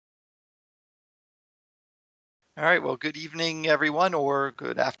All right, well, good evening, everyone, or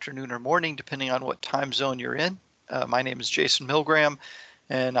good afternoon or morning, depending on what time zone you're in. My name is Jason Milgram,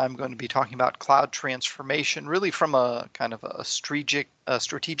 and I'm going to be talking about cloud transformation, really from a kind of a strategic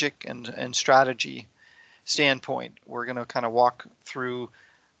and strategy standpoint. We're going to kind of walk through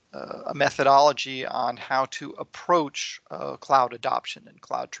a methodology on how to approach cloud adoption and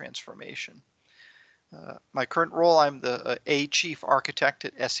cloud transformation. My current role, I'm the A Chief Architect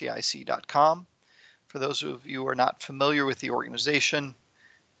at SEIC.com. For those of you who are not familiar with the organization,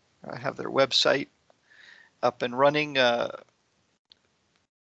 I have their website up and running. Our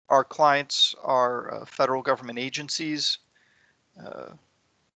clients are federal government agencies.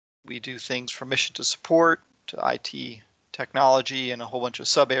 We do things from mission to support to IT technology and a whole bunch of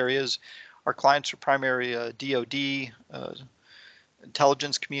sub areas. Our clients are primarily DoD,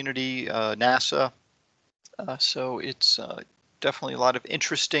 intelligence community, NASA. So it's definitely a lot of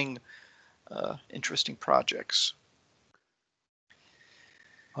interesting projects.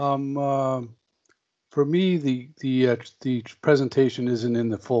 For me, the presentation isn't in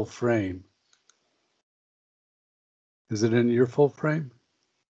the full frame. Is it in your full frame?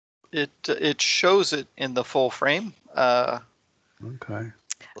 It shows it in the full frame. Okay.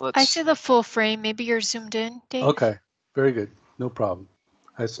 I see the full frame. Maybe you're zoomed in, Dave. Okay, very good. No problem.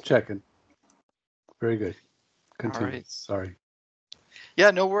 I was checking. Very good. Continue. All right. Sorry.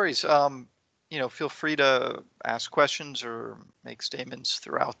 Yeah, no worries. Feel free to ask questions or make statements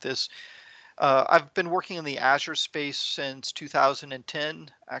throughout this. I've been working in the Azure space since 2010.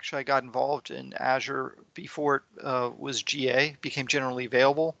 Actually, I got involved in Azure before it was GA, became generally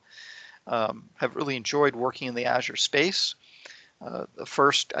available. Have really enjoyed working in the Azure space. The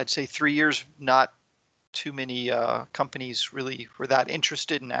first, I'd say 3 years, not too many companies really were that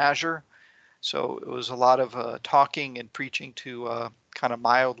interested in Azure. So it was a lot of talking and preaching to kind of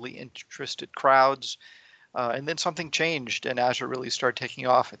mildly interested crowds. And then something changed and Azure really started taking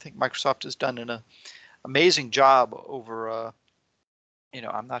off. I think Microsoft has done an amazing job over,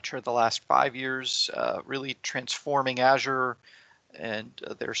 I'm not sure, the last 5 years, really transforming Azure and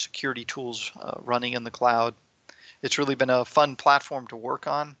their security tools running in the cloud. It's really been a fun platform to work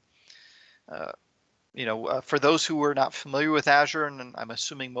on. For those who are not familiar with Azure, and I'm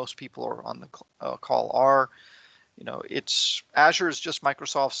assuming most people are on the call are, Azure is just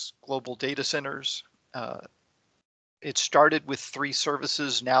Microsoft's global data centers. It started with 3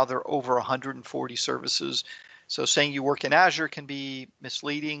 services. Now there are over 140 services. So saying you work in Azure can be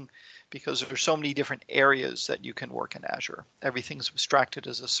misleading because there's so many different areas that you can work in Azure. Everything's abstracted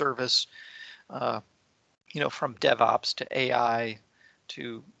as a service, from DevOps to AI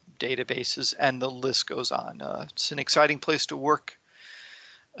to databases, and the list goes on. It's an exciting place to work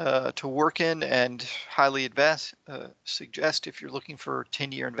in, and highly suggest if you're looking for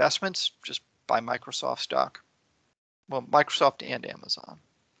 10-year investments, just buy Microsoft stock. Well, Microsoft and Amazon.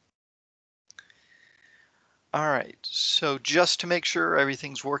 All right, so just to make sure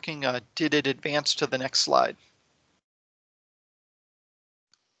everything's working, did it advance to the next slide?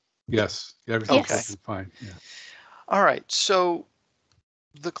 Yes, everything's working fine. Yeah. All right, so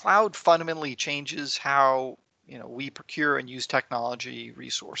the cloud fundamentally changes how we procure and use technology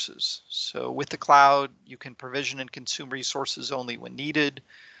resources. So with the cloud, you can provision and consume resources only when needed.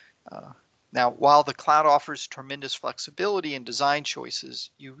 Now, while the cloud offers tremendous flexibility and design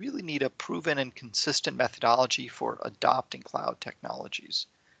choices, you really need a proven and consistent methodology for adopting cloud technologies.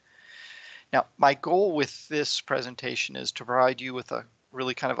 Now, my goal with this presentation is to provide you with a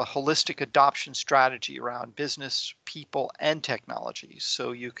really kind of a holistic adoption strategy around business, people, and technology,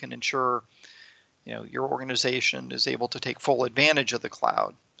 so you can ensure your organization is able to take full advantage of the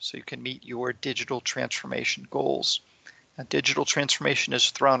cloud, so you can meet your digital transformation goals. Now, digital transformation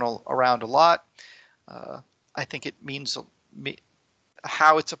is thrown around a lot. I think it means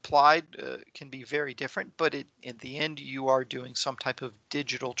how it's applied can be very different, but in the end, you are doing some type of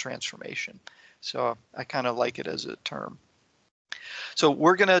digital transformation. So I kind of like it as a term. So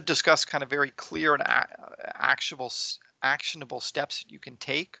we're going to discuss kind of very clear and actionable steps that you can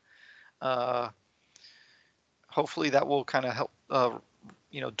take. Hopefully that will kind of help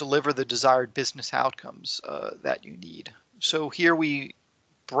deliver the desired business outcomes that you need. So here we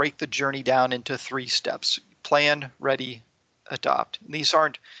break the journey down into 3 steps: plan, ready, adopt. And these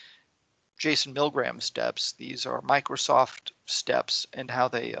aren't Jason Milgram steps. These are Microsoft steps and how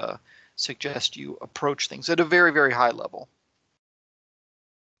they suggest you approach things at a very, very high level.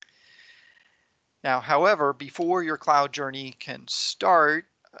 Now, however, before your cloud journey can start,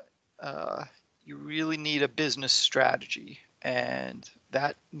 you really need a business strategy, and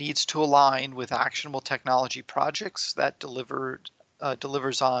that needs to align with actionable technology projects that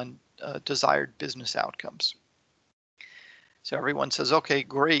delivers on desired business outcomes. So everyone says, okay,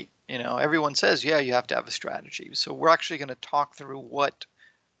 great. Everyone says, yeah, you have to have a strategy. So we're actually going to talk through what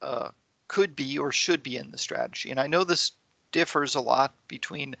could be or should be in the strategy. And I know this differs a lot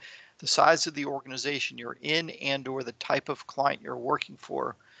between the size of the organization you're in and or the type of client you're working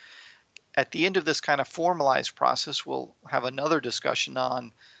for. At the end of this kind of formalized process, we'll have another discussion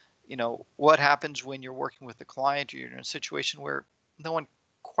on, what happens when you're working with a client, you're in a situation where no one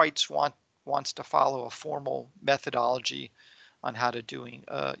quite wants to follow a formal methodology on how to doing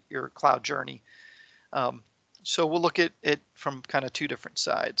your cloud journey. So we'll look at it from kind of two different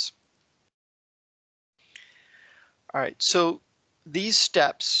sides. All right, so these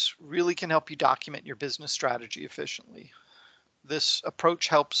steps really can help you document your business strategy efficiently. This approach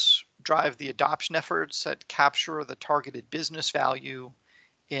helps drive the adoption efforts that capture the targeted business value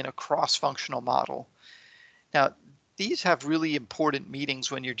in a cross-functional model. Now, these have really important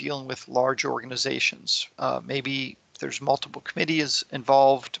meetings when you're dealing with large organizations. Maybe there's multiple committees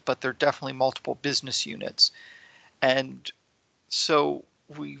involved, but there are definitely multiple business units. And so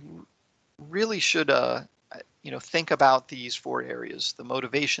we really should think about these four areas: the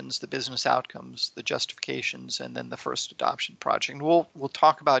motivations, the business outcomes, the justifications, and then the first adoption project. And we'll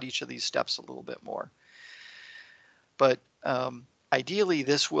talk about each of these steps a little bit more. But ideally,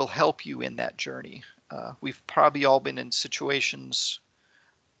 this will help you in that journey. We've probably all been in situations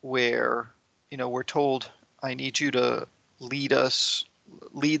where we're told, I need you to lead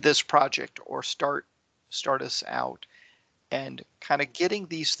this project or start us out. And kind of getting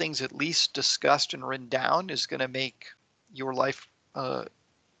these things at least discussed and written down is going to make your life,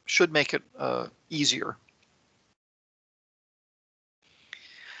 should make it easier.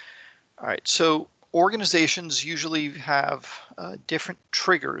 All right, so organizations usually have different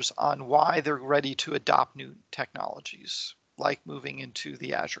triggers on why they're ready to adopt new technologies, like moving into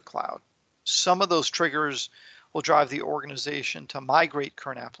the Azure cloud. Some of those triggers will drive the organization to migrate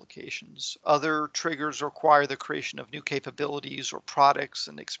current applications. Other triggers require the creation of new capabilities or products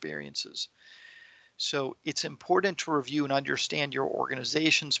and experiences. So it's important to review and understand your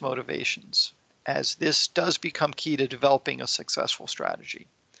organization's motivations, as this does become key to developing a successful strategy.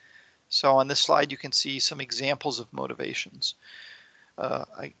 So on this slide, you can see some examples of motivations.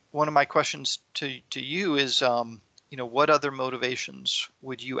 One of my questions to you is, what other motivations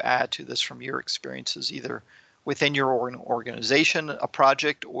would you add to this from your experiences, either within your organization, a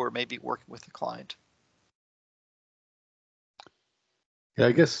project, or maybe working with a client? Yeah,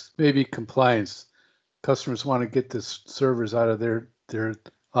 I guess maybe compliance. Customers want to get the servers out of their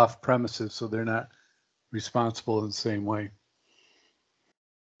off premises, so they're not responsible in the same way.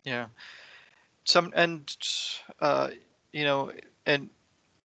 Yeah. And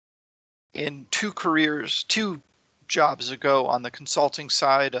in two jobs ago on the consulting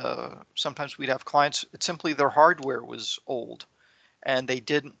side, sometimes we'd have clients, it's simply their hardware was old and they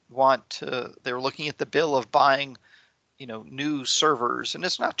didn't want to, they were looking at the bill of buying, new servers. And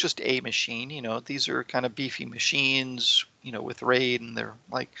it's not just a machine, these are kind of beefy machines, with RAID, and they're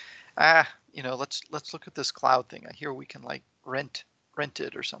like, let's look at this cloud thing. I hear we can like rent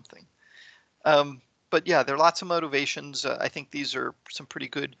it or something. But yeah, there are lots of motivations. I think these are some pretty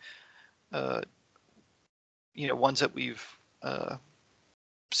good ones that we've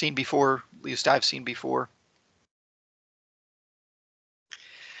seen before, at least I've seen before.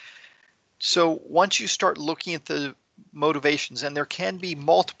 So once you start looking at the motivations, and there can be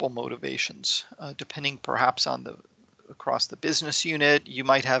multiple motivations, depending perhaps on across the business unit, you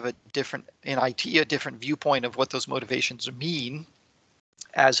might have in IT, a different viewpoint of what those motivations mean,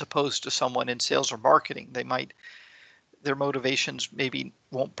 as opposed to someone in sales or marketing. Their motivations maybe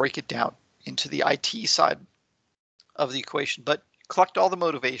won't break it down into the IT side of the equation, but collect all the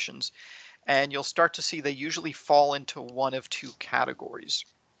motivations and you'll start to see they usually fall into one of two categories.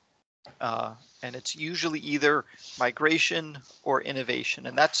 And it's usually either migration or innovation.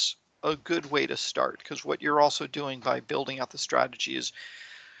 And that's a good way to start, because what you're also doing by building out the strategy is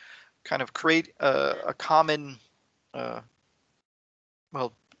kind of create a common,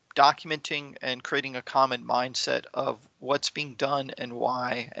 documenting and creating a common mindset of what's being done and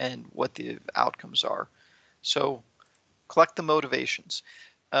why and what the outcomes are. So collect the motivations.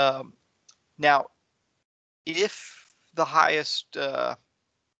 Now, if the highest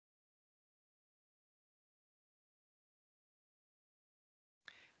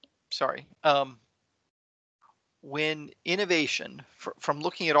when innovation, from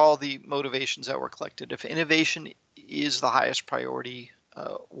looking at all the motivations that were collected, if innovation is the highest priority,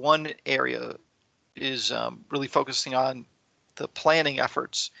 one area is really focusing on the planning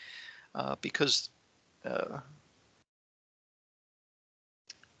efforts, because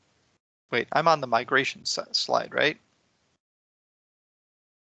wait, I'm on the migration slide, right?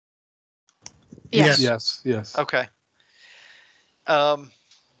 Yes. Yes. Okay.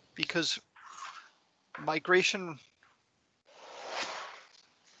 Because migration,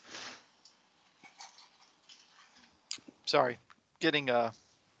 sorry, getting a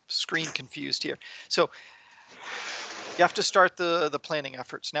screen confused here. So you have to start the planning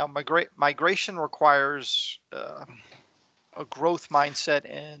efforts. Now, migration requires a growth mindset,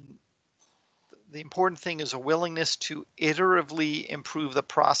 and the important thing is a willingness to iteratively improve the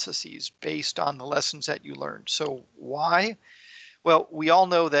processes based on the lessons that you learned. So why? Well, we all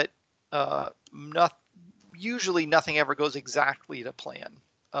know that usually nothing ever goes exactly to plan.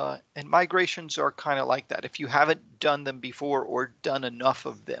 And migrations are kind of like that. If you haven't done them before or done enough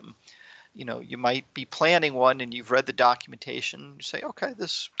of them, you might be planning one and you've read the documentation. You say, okay,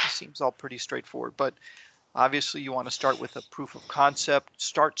 this seems all pretty straightforward. But obviously, you want to start with a proof of concept.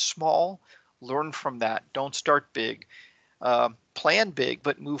 Start small, learn from that. Don't start big. Plan big,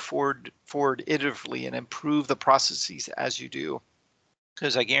 but move forward iteratively and improve the processes as you do.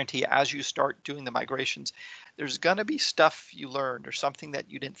 Because I guarantee you, as you start doing the migrations, there's going to be stuff you learned or something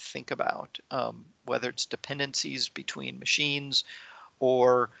that you didn't think about, whether it's dependencies between machines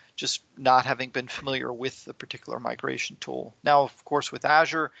or just not having been familiar with the particular migration tool. Now, of course, with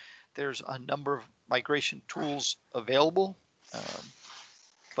Azure, there's a number of migration tools available,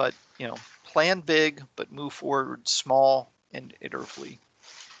 but plan big, but move forward small and iteratively.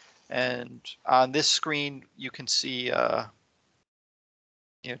 And on this screen, you can see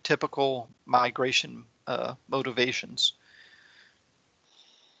typical migration motivations.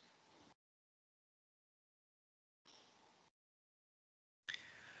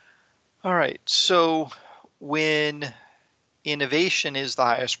 All right, so when innovation is the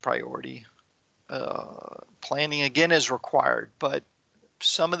highest priority, planning again is required, but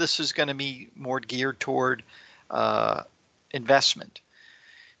some of this is going to be more geared toward investment.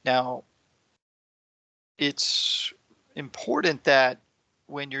 Now, it's important that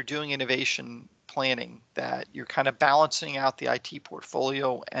when you're doing innovation planning that you're kind of balancing out the IT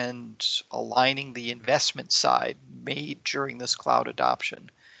portfolio and aligning the investment side made during this cloud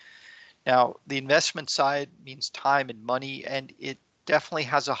adoption. Now, the investment side means time and money, and it definitely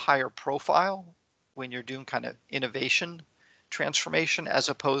has a higher profile when you're doing kind of innovation transformation as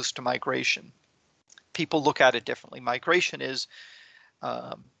opposed to migration. People look at it differently. Migration is,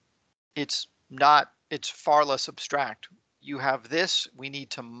 it's far less abstract. You have this, we need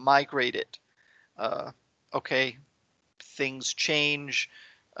to migrate it. Okay, things change,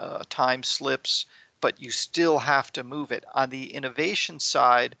 time slips, but you still have to move it. On the innovation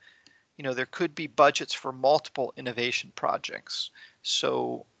side, there could be budgets for multiple innovation projects.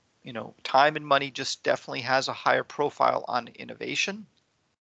 So, time and money just definitely has a higher profile on innovation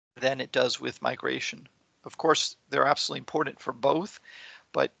than it does with migration. Of course, they're absolutely important for both,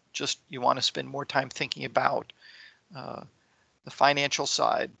 but just you want to spend more time thinking about the financial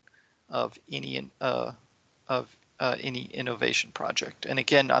side of any innovation project. And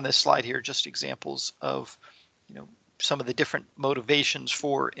again, on this slide here, just examples of some of the different motivations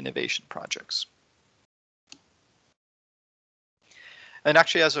for innovation projects. And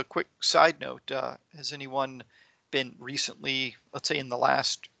actually, as a quick side note, has anyone been recently, let's say in the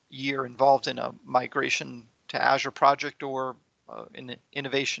last year, involved in a migration to Azure project or an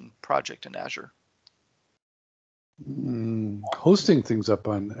innovation project in Azure? Hosting things up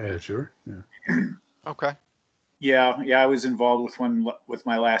on Azure. Yeah. Okay. Yeah, I was involved with one with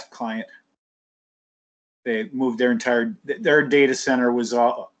my last client. They moved their data center was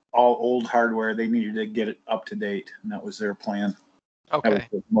all old hardware. They needed to get it up to date, and that was their plan. Okay.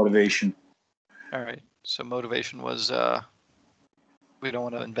 That was the motivation. All right. So motivation was we don't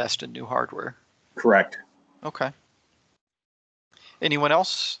want to invest in new hardware. Correct. Okay. Anyone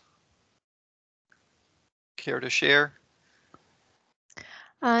else care to share?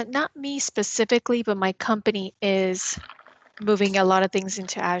 Not me specifically, but my company is moving a lot of things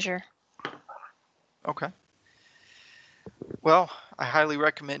into Azure. Okay. Well, I highly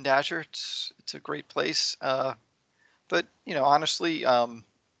recommend Azure. It's a great place. But honestly,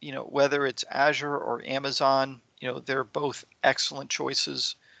 whether it's Azure or Amazon, they're both excellent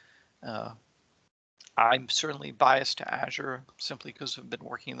choices. I'm certainly biased to Azure simply because I've been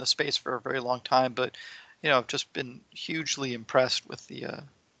working in the space for a very long time. But I've just been hugely impressed with the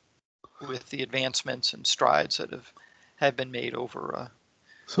advancements and strides that have been made over.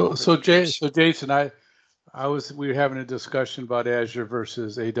 So Jason, we were having a discussion about Azure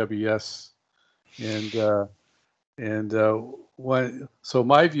versus AWS, so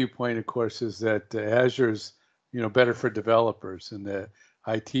my viewpoint, of course, is that Azure's better for developers, and the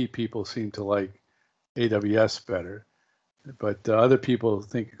IT people seem to like AWS better. but other people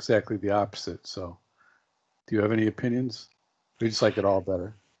think exactly the opposite. So do you have any opinions? We just like it all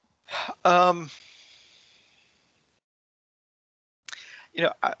better.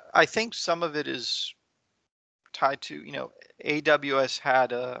 I think some of it is tied to, AWS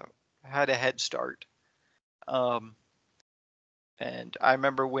had a head start. And I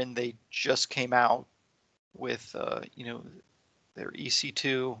remember when they just came out with, their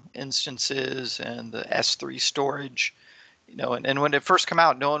EC2 instances and the S3 storage, and when it first came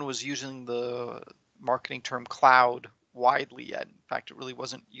out, no one was using the marketing term cloud widely yet. In fact, it really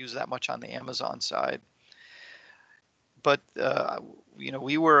wasn't used that much on the Amazon side. But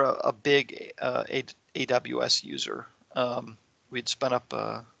we were a big AWS user. We'd spun up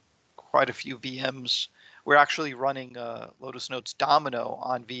quite a few VMs. We're actually running Lotus Notes Domino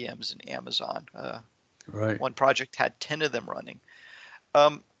on VMs in Amazon. Right. One project had 10 of them running.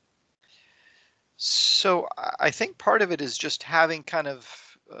 So I think part of it is just having kind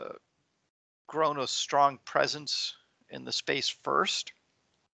of grown a strong presence in the space first,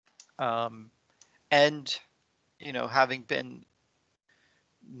 and having been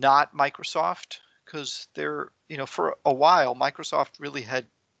not Microsoft, because they're, for a while Microsoft really had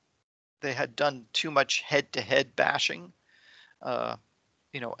done too much head-to-head bashing, a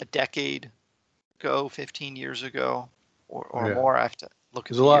decade ago, 15 years ago, or Yeah. more. I have to look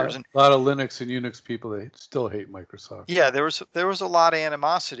at There's the years. a lot of Linux and Unix people that still hate Microsoft. Yeah, there was a lot of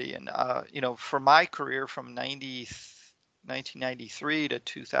animosity, and for my career from 1993 to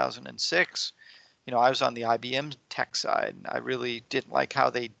 2006, I was on the IBM tech side, and I really didn't like how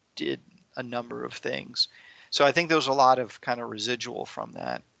they did a number of things. So I think there was a lot of kind of residual from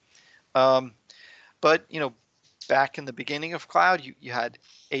that. But back in the beginning of cloud, you had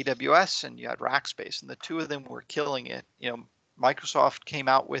AWS and you had Rackspace, and the two of them were killing it. Microsoft came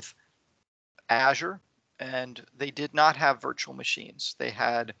out with Azure, and they did not have virtual machines. They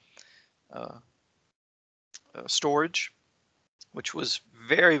had storage, which was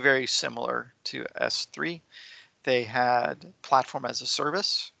very, very similar to S3. They had platform as a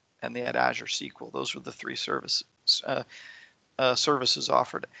service, and they had Azure SQL. Those were the three services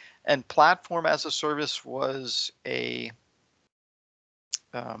offered. And platform as a service was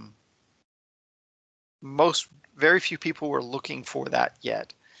very few people were looking for that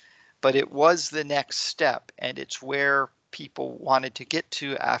yet, but it was the next step, and it's where people wanted to get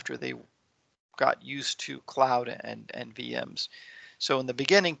to after they got used to cloud and VMs. So in the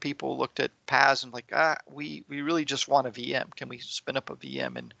beginning, people looked at PaaS and like, we really just want a VM. Can we spin up a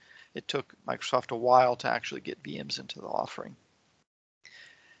VM? And it took Microsoft a while to actually get VMs into the offering.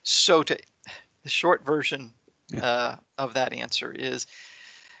 So the short version of that answer is,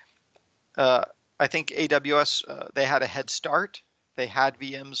 I think AWS, they had a head start. They had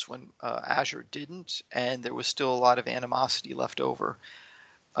VMs when Azure didn't, and there was still a lot of animosity left over.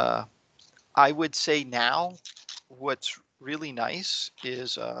 I would say now what's really nice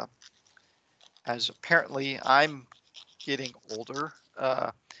is, as apparently I'm getting older,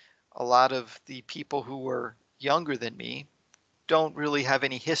 a lot of the people who were younger than me don't really have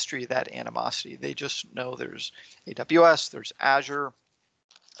any history of that animosity. They just know there's AWS, there's Azure,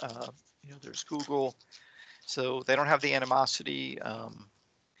 there's Google, so they don't have the animosity.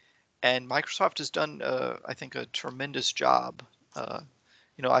 And Microsoft has done, I think, a tremendous job.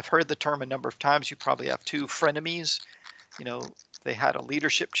 I've heard the term a number of times. You probably have too, frenemies. They had a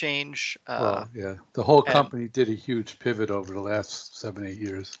leadership change. Well, yeah, the whole company did a huge pivot over the last 7-8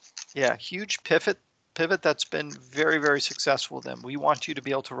 years. Yeah, huge pivot that's been very, very successful with them. We want you to be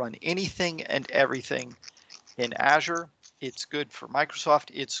able to run anything and everything in Azure. It's good for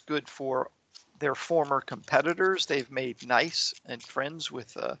Microsoft. It's good for their former competitors. They've made nice and friends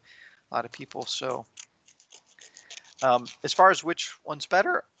with a lot of people. So as far as which one's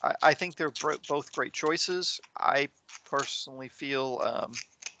better, I think they're both great choices. I personally feel,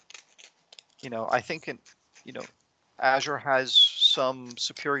 I think Azure has some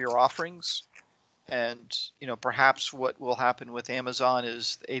superior offerings, and perhaps what will happen with Amazon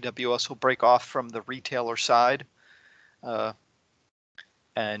is AWS will break off from the retailer side,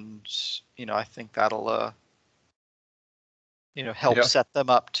 and I think that'll help set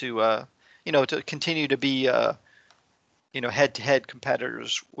them up to to continue to be head-to-head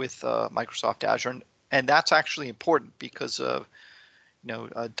competitors with Microsoft Azure, and that's actually important because of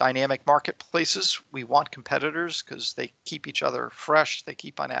dynamic marketplaces. We want competitors because they keep each other fresh. They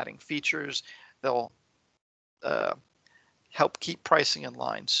keep on adding features. They'll help keep pricing in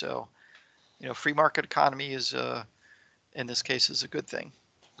line. So, free market economy is, in this case, is a good thing.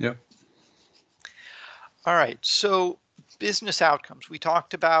 Yep. All right. So, business outcomes. We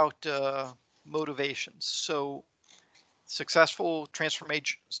talked about motivations. So, successful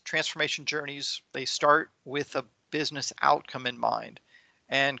transformation journeys, they start with a business outcome in mind,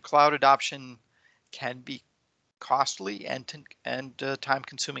 and cloud adoption can be costly and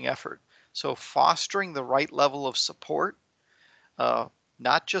time-consuming effort. So fostering the right level of support,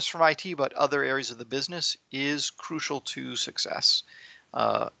 not just from IT, but other areas of the business, is crucial to success.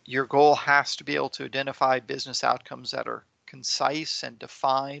 Your goal has to be able to identify business outcomes that are concise and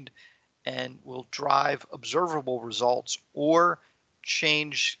defined and will drive observable results or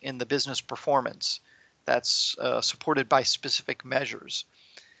change in the business performance that's supported by specific measures.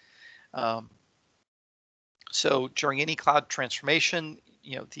 So during any cloud transformation,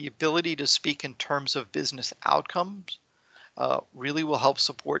 the ability to speak in terms of business outcomes really will help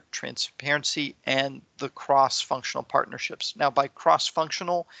support transparency and the cross-functional partnerships. Now, by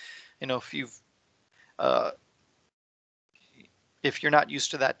cross-functional, if you're not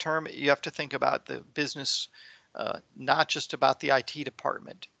used to that term, you have to think about the business, not just about the IT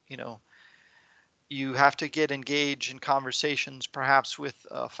department. You have to get engaged in conversations, perhaps with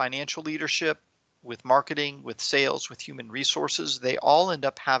financial leadership, with marketing, with sales, with human resources. They all end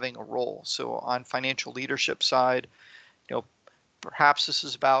up having a role. So on financial leadership side, perhaps this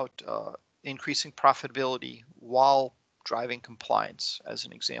is about increasing profitability while driving compliance, as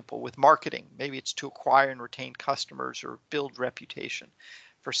an example. With marketing, maybe it's to acquire and retain customers or build reputation.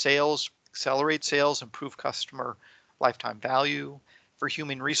 For sales, accelerate sales, improve customer lifetime value. For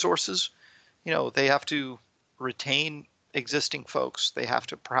human resources, they have to retain existing folks. They have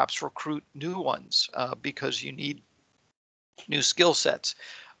to perhaps recruit new ones because you need new skill sets.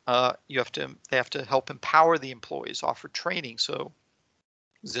 They have to help empower the employees, offer training so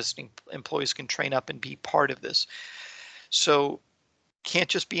existing employees can train up and be part of this. So can't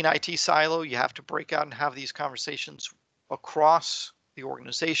just be an IT silo. You have to break out and have these conversations across the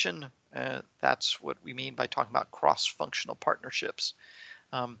organization. That's what we mean by talking about cross-functional partnerships.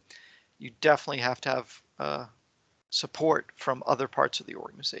 You definitely have to have support from other parts of the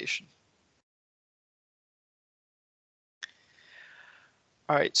organization.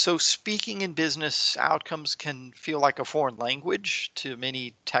 All right, so speaking in business outcomes can feel like a foreign language to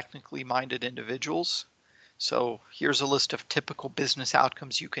many technically minded individuals. So here's a list of typical business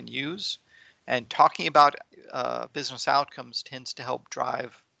outcomes you can use. And talking about business outcomes tends to help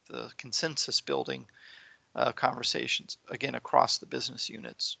drive the consensus building conversations, again, across the business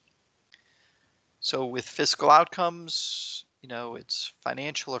units. So with fiscal outcomes, it's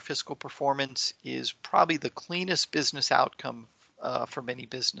financial or fiscal performance is probably the cleanest business outcome for many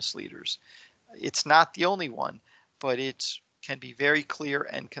business leaders. It's not the only one, but it can be very clear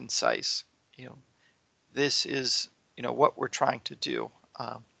and concise. This is what we're trying to do,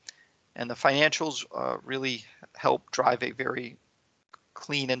 and the financials really help drive a very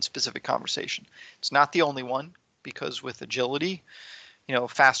clean and specific conversation. It's not the only one, because with agility,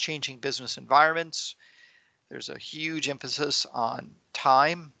 fast changing business environments, there's a huge emphasis on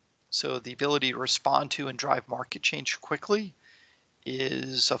time. So the ability to respond to and drive market change quickly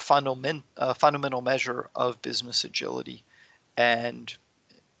is a fundamental measure of business agility. And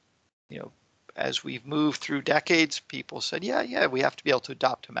as we've moved through decades, people said, yeah, we have to be able to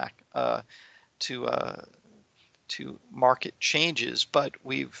adapt to market changes. But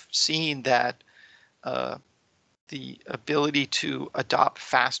we've seen that the ability to adopt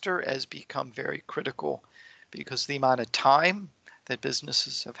faster has become very critical, because the amount of time that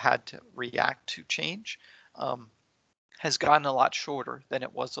businesses have had to react to change has gotten a lot shorter than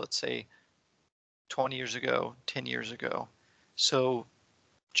it was, let's say, 20 years ago, 10 years ago. So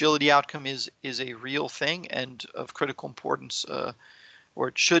agility outcome is a real thing and of critical importance, or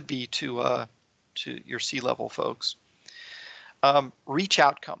it should be to your C-level folks. Reach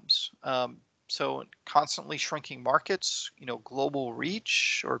outcomes. So constantly shrinking markets, global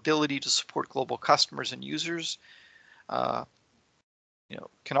reach or ability to support global customers and users,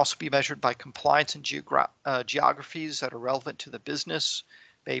 can also be measured by compliance in geographies that are relevant to the business.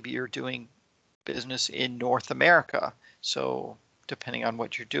 Maybe you're doing business in North America. So depending on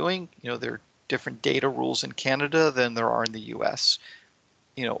what you're doing, there are different data rules in Canada than there are in the US,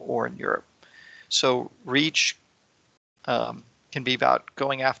 or in Europe. So reach can be about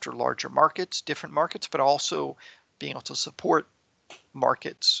going after larger markets, different markets, but also being able to support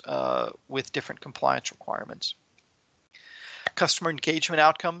markets with different compliance requirements. Customer engagement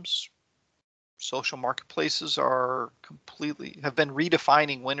outcomes. Social marketplaces have been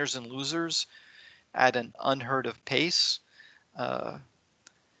redefining winners and losers at an unheard of pace. I'm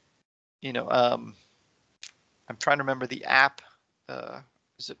trying to remember the app.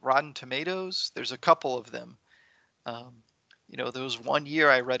 Is it Rotten Tomatoes? There's a couple of them. There was one year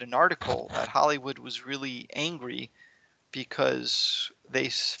I read an article that Hollywood was really angry because they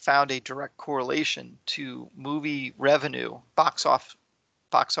found a direct correlation to movie revenue, box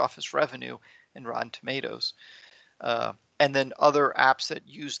office revenue, and Rotten Tomatoes, and then other apps that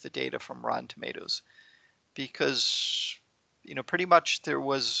use the data from Rotten Tomatoes, because pretty much there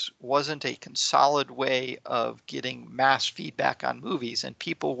wasn't a solid way of getting mass feedback on movies, and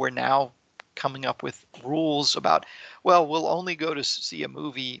people were now coming up with rules about, well, we'll only go to see a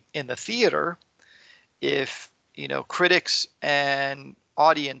movie in the theater if critics and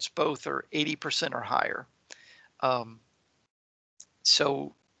audience both are 80% or higher.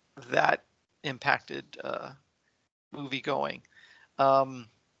 So that impacted movie going.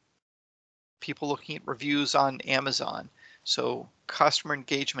 People looking at reviews on Amazon. So customer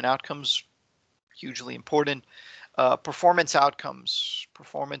engagement outcomes, hugely important. Performance outcomes,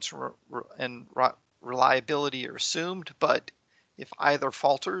 performance and reliability are assumed, but if either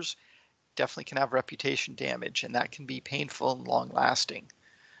falters, definitely can have reputation damage, and that can be painful and long lasting.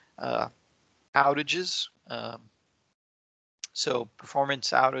 Outages. So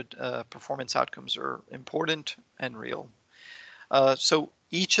performance outcomes are important and real. So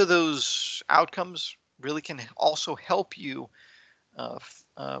each of those outcomes really can also help you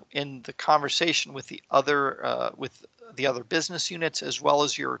in the conversation with the other business units as well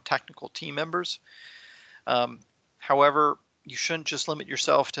as your technical team members. However, you shouldn't just limit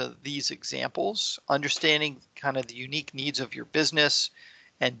yourself to these examples. Understanding kind of the unique needs of your business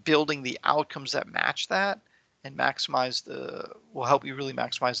and building the outcomes that match that and will help you really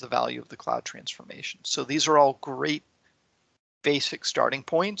maximize the value of the cloud transformation. So these are all great basic starting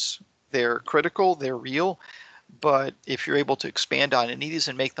points. They're critical, they're real, but if you're able to expand on any of these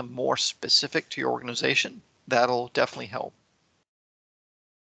and make them more specific to your organization, that'll definitely help.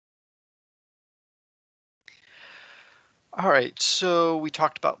 All right, so we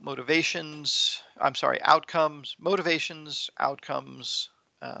talked about outcomes, motivations, outcomes,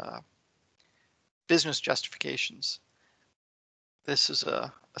 business justifications. This is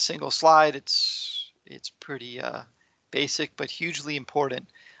a single slide. It's pretty basic, but hugely important.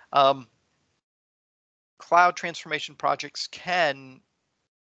 Cloud transformation projects can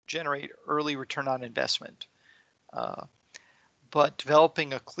generate early return on investment, but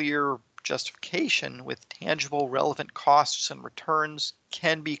developing a clear justification with tangible, relevant costs and returns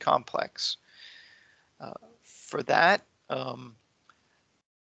can be complex. For that,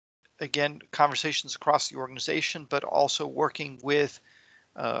 again, conversations across the organization, but also working with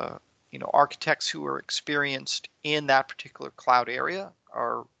architects who are experienced in that particular cloud area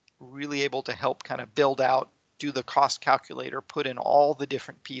are really able to help kind of build out, do the cost calculator, put in all the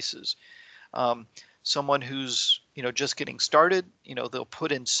different pieces. Someone who's just getting started, they'll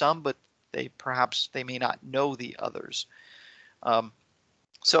put in some, but they may not know the others.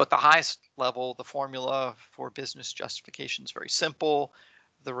 So at the highest level, the formula for business justification is very simple,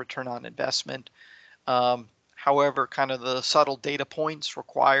 the return on investment. However, kind of the subtle data points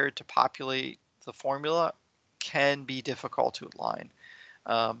required to populate the formula can be difficult to align.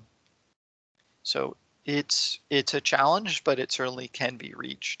 So it's a challenge, but it certainly can be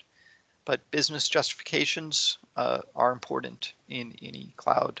reached. But business justifications are important in any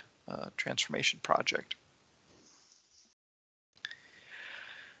cloud transformation project.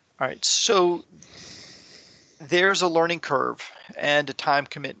 All right, so there's a learning curve and a time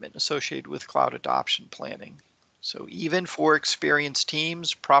commitment associated with cloud adoption planning. So even for experienced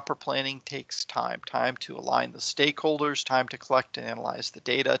teams, proper planning takes time to align the stakeholders, time to collect and analyze the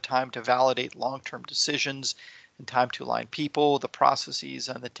data, time to validate long-term decisions, and time to align people, the processes,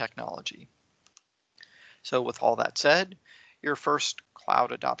 and the technology. So with all that said, your first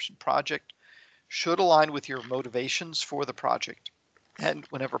cloud adoption project should align with your motivations for the project. And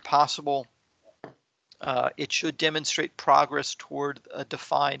whenever possible, it should demonstrate progress toward a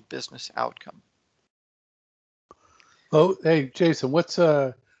defined business outcome. Oh, hey, Jason, what's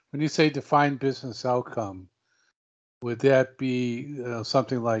when you say defined business outcome, would that be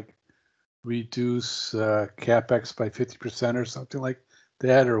something like reduce CapEx by 50% or something like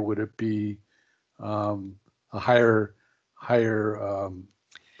that, or would it be a higher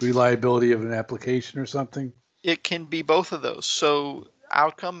reliability of an application or something? It can be both of those. So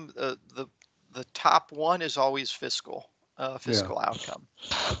outcome, the top one is always fiscal outcome.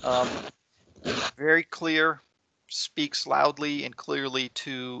 Very clear, speaks loudly and clearly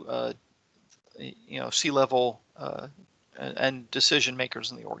to C-level and decision makers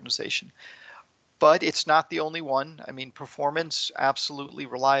in the organization. But it's not the only one. I mean, performance, absolutely,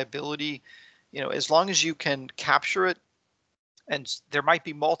 reliability. As long as you can capture it, and there might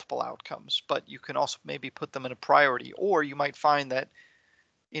be multiple outcomes, but you can also maybe put them in a priority, or you might find that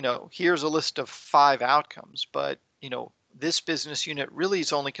here's a list of 5 outcomes, but this business unit really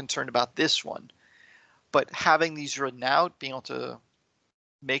is only concerned about this one. But having these written out, being able to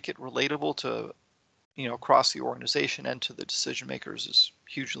make it relatable to, across the organization and to the decision makers is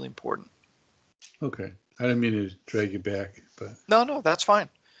hugely important. Okay. I didn't mean to drag you back, but. No, that's fine.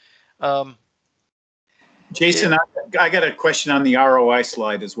 Jason, I got a question on the ROI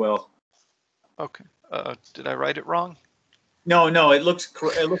slide as well. Okay. Did I write it wrong? No, it looks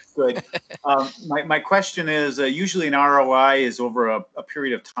good. My question is, usually an ROI is over a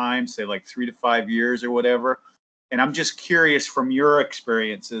period of time, say like 3 to 5 years or whatever. And I'm just curious from your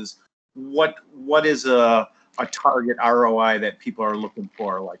experiences, what is a target ROI that people are looking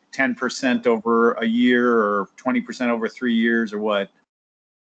for? Like 10% over a year or 20% over 3 years or what?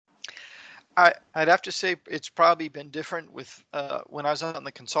 I'd have to say it's probably been different with when I was on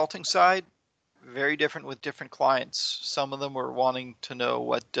the consulting side. Very different with different clients. Some of them were wanting to know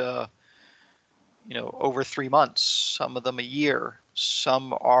what, over 3 months, some of them a year, some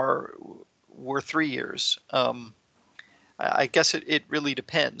were 3 years. I guess it really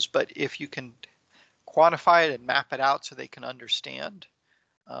depends, but if you can quantify it and map it out so they can understand,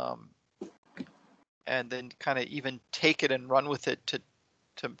 and then kind of even take it and run with it to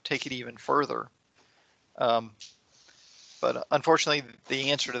take it even further. But unfortunately, the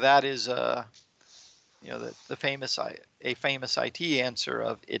answer to that is, the famous IT answer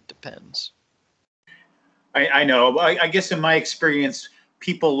of it depends. I know. I guess in my experience,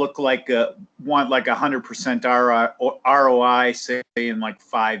 people look like want like 100% ROI, say in like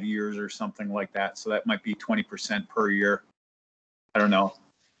 5 years or something like that. So that might be 20% per year. I don't know.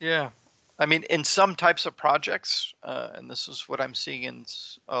 Yeah, I mean, in some types of projects, and this is what I'm seeing in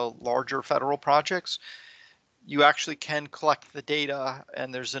larger federal projects, you actually can collect the data,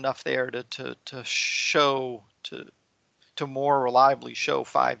 and there's enough there to show to more reliably show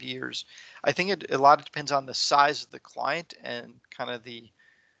 5 years. I think a lot depends on the size of the client and kind of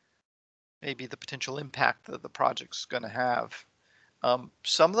maybe the potential impact that the project's going to have.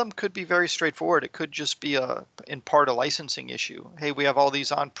 Some of them could be very straightforward. It could just be in part a licensing issue. Hey, we have all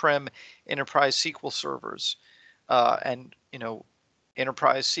these on-prem enterprise SQL servers, and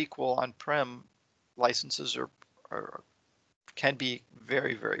enterprise SQL on-prem licenses can be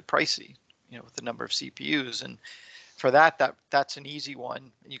very, very pricey, with the number of CPUs. And for that's an easy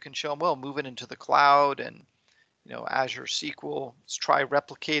one. You can show them, well, move it into the cloud and, Azure SQL, let's try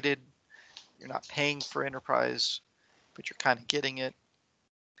replicated. You're not paying for enterprise, but you're kind of getting it.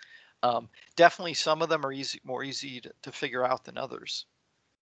 Definitely some of them are more easy to figure out than others.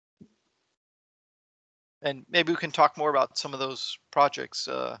 And maybe we can talk more about some of those projects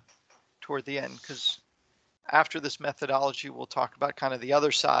toward the end, because after this methodology, we'll talk about kind of the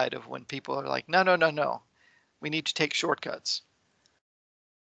other side of when people are like, no, we need to take shortcuts.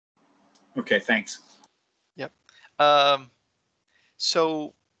 Okay, thanks. Yep.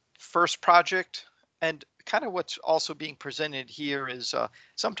 So first project, and kind of what's also being presented here is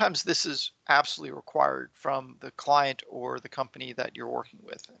sometimes this is absolutely required from the client or the company that you're working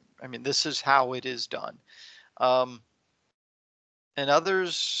with. I mean, this is how it is done. And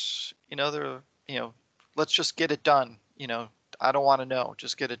others, let's just get it done. I don't want to know,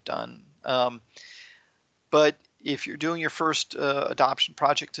 just get it done. But if you're doing your first adoption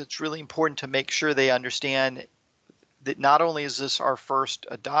project, it's really important to make sure they understand that not only is this our first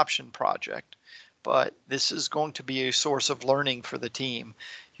adoption project, but this is going to be a source of learning for the team.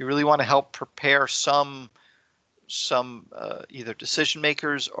 You really want to help prepare some either decision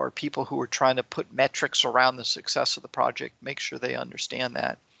makers or people who are trying to put metrics around the success of the project, make sure they understand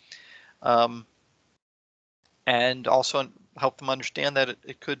that. And also help them understand that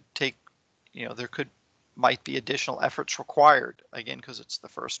it could take, might be additional efforts required, again, because it's the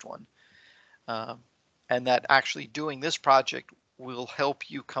first one. And that actually doing this project will help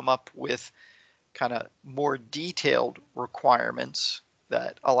you come up with kind of more detailed requirements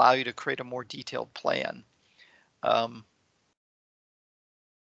that allow you to create a more detailed plan.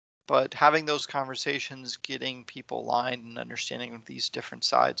 But having those conversations, getting people aligned and understanding of these different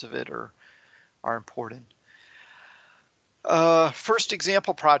sides of it are important. First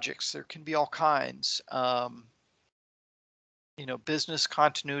example projects, there can be all kinds. Business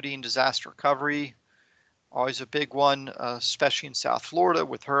continuity and disaster recovery, always a big one, especially in South Florida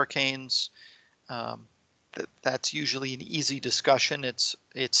with hurricanes. That's usually an easy discussion. It's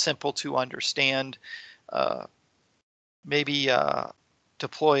simple to understand. Maybe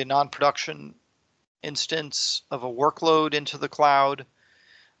deploy a non-production instance of a workload into the cloud.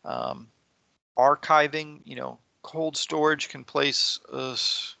 Archiving, cold storage can place a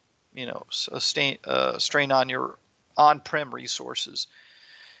strain on your on-prem resources.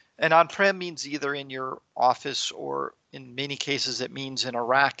 And on-prem means either in your office or in many cases, it means in a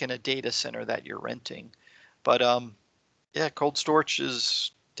rack in a data center that you're renting. But yeah, cold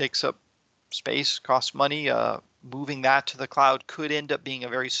storage takes up space, costs money. Moving that to the cloud could end up being a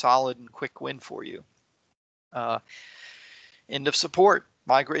very solid and quick win for you. End of support.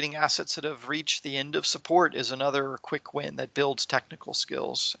 Migrating assets that have reached the end of support is another quick win that builds technical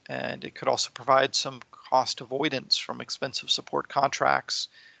skills, and it could also provide some cost avoidance from expensive support contracts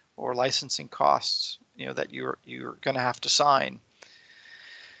or licensing costs, that you're going to have to sign.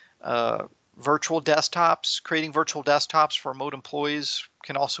 Virtual desktops, creating virtual desktops for remote employees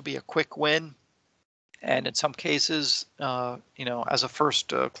can also be a quick win. And in some cases, as a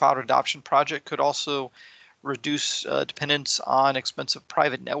first cloud adoption project, could also reduce dependence on expensive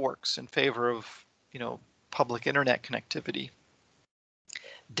private networks in favor of, public internet connectivity.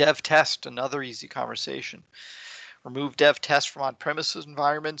 Dev test, another easy conversation. Remove dev test from on-premises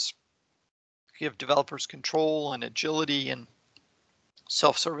environments. Give developers control and agility and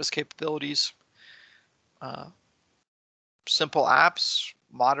self-service capabilities. Simple apps,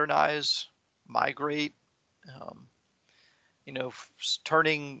 modernize, migrate.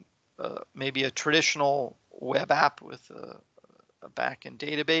 Turning maybe a traditional web app with a backend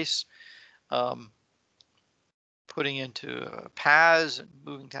database, putting into PaaS and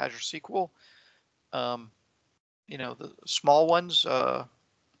moving to Azure SQL. The small ones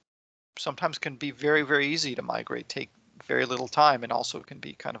sometimes can be very, very easy to migrate, take very little time, and also can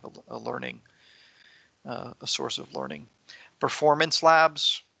be kind of a learning, a source of learning. Performance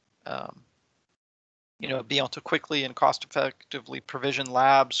labs, be able to quickly and cost effectively provision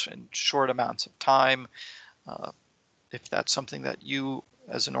labs in short amounts of time. If that's something that you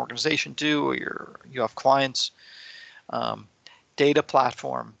as an organization do, or you have clients. Data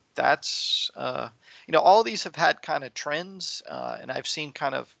platform, that's, all these have had kind of trends, and I've seen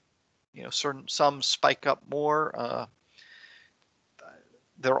kind of, some spike up more.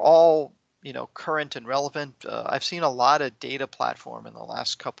 They're all, current and relevant. I've seen a lot of data platform in the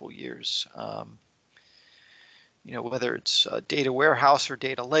last couple years. Whether it's a data warehouse or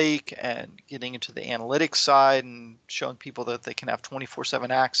data lake, and getting into the analytics side and showing people that they can have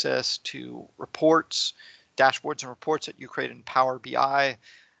 24/7 access to reports, dashboards and reports that you create in Power BI,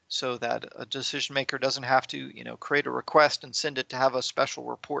 so that a decision maker doesn't have to, create a request and send it to have a special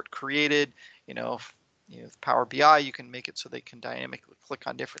report created. With Power BI, you can make it so they can dynamically click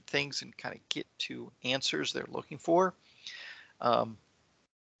on different things and kind of get to answers they're looking for. That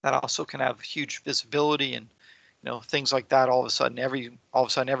also can have huge visibility, and things like that. All of a sudden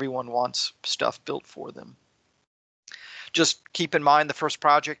everyone wants stuff built for them. Just keep in mind, the first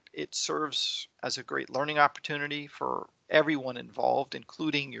project, it serves as a great learning opportunity for everyone involved,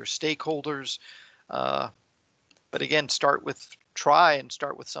 including your stakeholders. But again, try and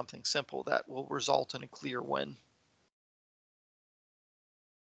start with something simple that will result in a clear win.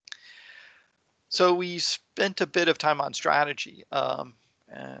 So we spent a bit of time on strategy,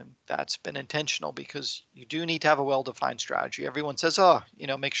 and that's been intentional, because you do need to have a well-defined strategy. Everyone says,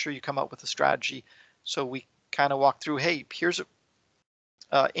 make sure you come up with a strategy. So we kind of walk through, hey, here's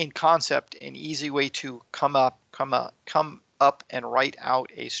in concept an easy way to come up and write out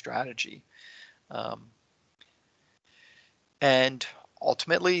a strategy. And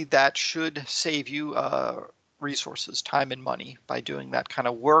ultimately that should save you resources, time and money, by doing that kind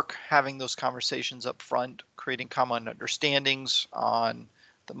of work, having those conversations up front, creating common understandings on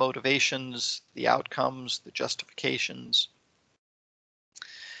the motivations, the outcomes, the justifications.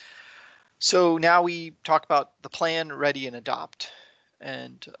 So now we talk about the plan, ready, and adopt.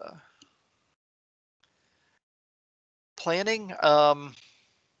 And planning,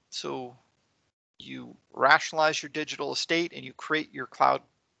 so you rationalize your digital estate and you create your cloud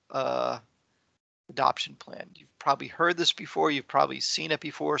adoption plan. You've probably heard this before, you've probably seen it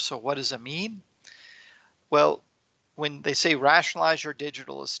before. So what does it mean? Well, when they say rationalize your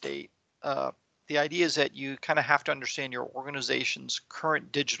digital estate, the idea is that you kind of have to understand your organization's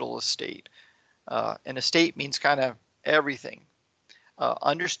current digital estate. An estate means kind of everything.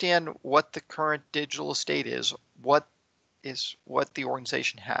 Understand what the current digital estate is what the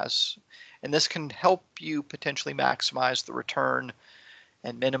organization has. And this can help you potentially maximize the return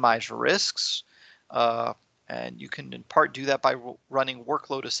and minimize risks. And you can in part do that by running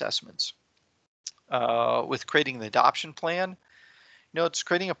workload assessments. With creating the adoption plan, it's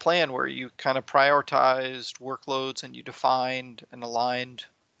creating a plan where you kind of prioritized workloads and you defined and aligned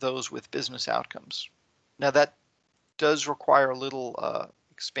those with business outcomes. Now that does require a little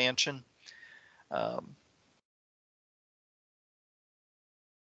expansion.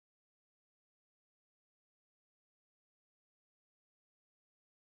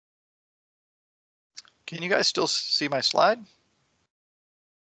 Can you guys still see my slide?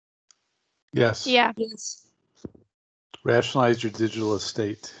 Yes. Yeah. Yes. Rationalize your digital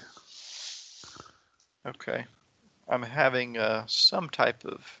estate. Okay. I'm having some type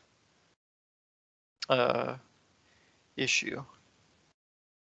of issue.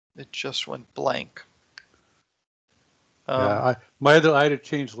 It just went blank. Yeah, I had to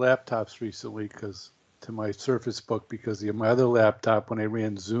change laptops recently to my Surface Book because my other laptop, when I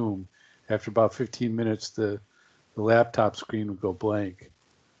ran Zoom, after about 15 minutes, the laptop screen would go blank.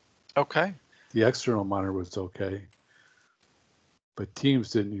 Okay. The external monitor was okay, but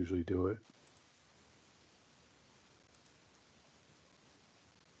Teams didn't usually do it.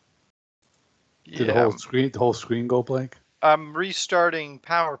 Did Yeah. the whole screen go blank? I'm restarting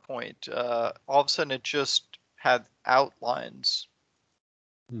PowerPoint. All of a sudden, it just had outlines.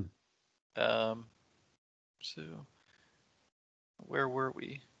 So where were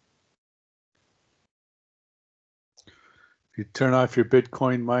we? If you turn off your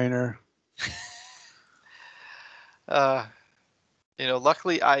Bitcoin miner.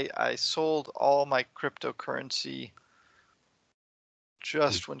 Luckily I sold all my cryptocurrency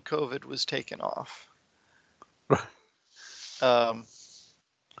just when COVID was taken off. All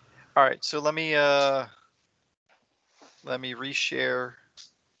right, so let me reshare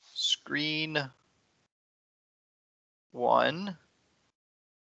screen 1.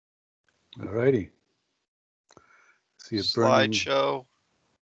 All righty. See it burning. Slideshow,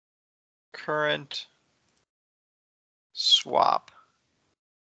 current, swap.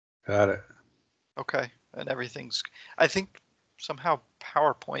 Got it. Okay, and everything's, I think somehow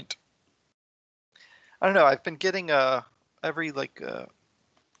PowerPoint. I don't know, I've been getting every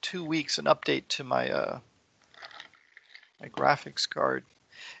 2 weeks an update to my my graphics card.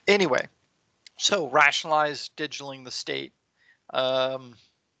 Anyway, so rationalize digitaling the state.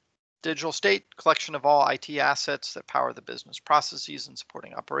 Digital state, collection of all IT assets that power the business processes and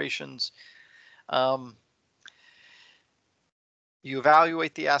supporting operations. You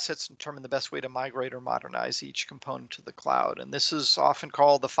evaluate the assets and determine the best way to migrate or modernize each component to the cloud. And this is often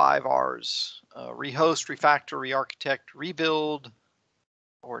called the 5 R's: rehost, refactor, re-architect, rebuild,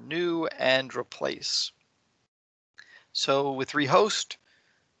 or new, and replace. So with rehost,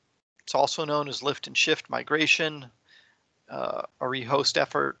 it's also known as lift and shift migration. A rehost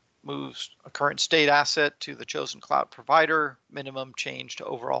effort moves a current state asset to the chosen cloud provider, minimum change to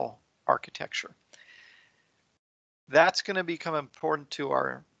overall architecture. That's going to become important to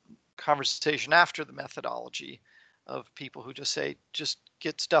our conversation after the methodology of people who just say, just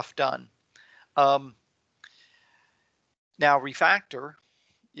get stuff done. Now, refactor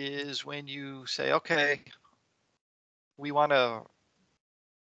is when you say, okay, we want to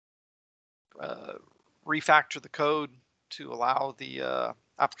refactor the code to allow the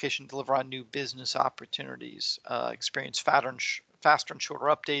application to deliver on new business opportunities, experience faster and shorter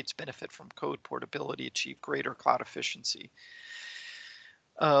updates, benefit from code portability, achieve greater cloud efficiency.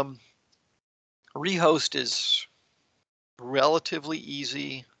 Rehost is relatively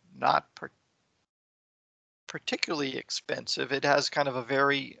easy, not particularly expensive. It has kind of a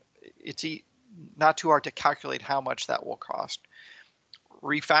it's not too hard to calculate how much that will cost.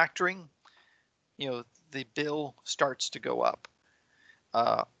 Refactoring, the bill starts to go up.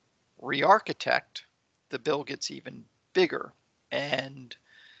 Re-architect, the bill gets even bigger, and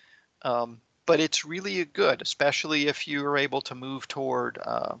but it's really good, especially if you're able to move toward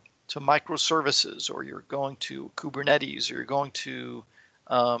to microservices, or you're going to Kubernetes, or you're going to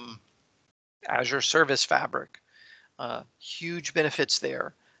Azure Service Fabric. Huge benefits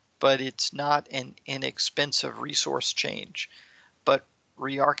there, but it's not an inexpensive resource change. But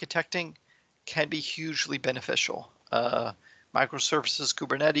re-architecting can be hugely beneficial. Microservices,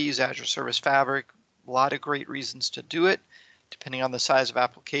 Kubernetes, Azure Service Fabric, a lot of great reasons to do it. Depending on the size of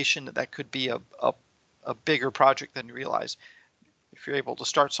application, that could be a bigger project than you realize. If you're able to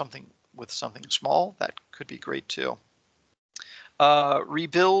start something with something small, that could be great too.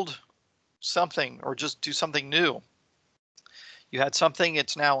 Rebuild something or just do something new. You had something,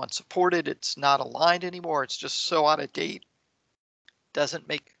 it's now unsupported, it's not aligned anymore, it's just so out of date, doesn't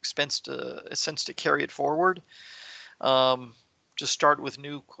make sense to carry it forward. Just start with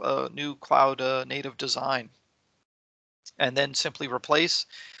new cloud native design, and then simply replace.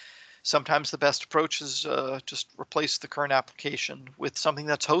 Sometimes the best approach is just replace the current application with something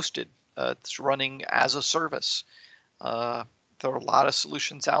that's hosted, it's running as a service. There are a lot of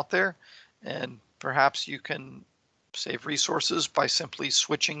solutions out there, and perhaps you can save resources by simply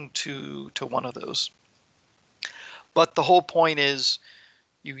switching to one of those. But the whole point is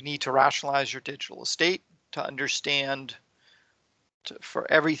you need to rationalize your digital estate to understand for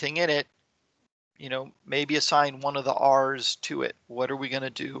everything in it, maybe assign one of the R's to it. What are we going to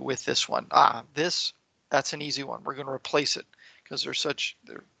do with this one? That's an easy one. We're going to replace it because they're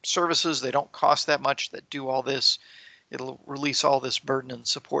services. They don't cost that much that do all this. It'll release all this burden and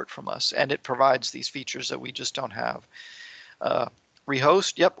support from us, and it provides these features that we just don't have.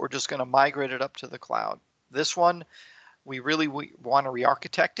 Rehost, yep, we're just going to migrate it up to the cloud. This one, we want to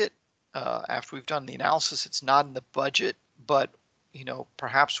re-architect it. After we've done the analysis, it's not in the budget, but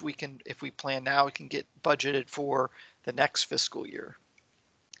perhaps we can, if we plan now, we can get budgeted for the next fiscal year.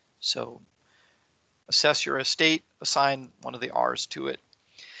 So assess your estate, assign one of the R's to it.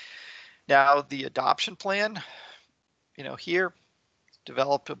 Now the adoption plan, here,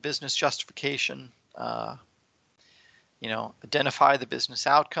 develop a business justification, identify the business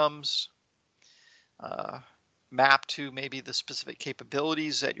outcomes, map to maybe the specific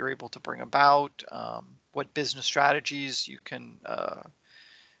capabilities that you're able to bring about, what business strategies you can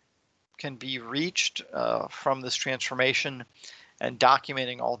be reached from this transformation, and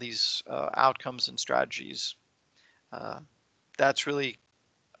documenting all these outcomes and strategies. That's really,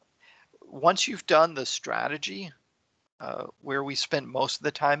 once you've done the strategy, where we spent most of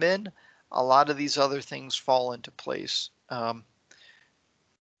the time in, a lot of these other things fall into place.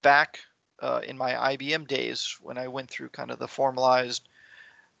 Back in my IBM days, when I went through kind of the formalized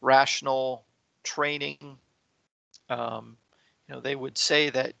rational training, they would say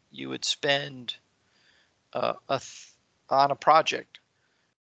that you would spend on a project,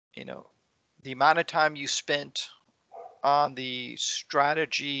 the amount of time you spent on the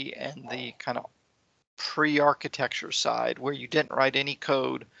strategy and the kind of pre-architecture side, where you didn't write any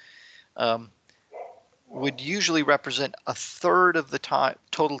code, would usually represent a third of the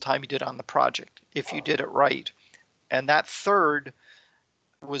total time you did on the project, if you did it right. And that third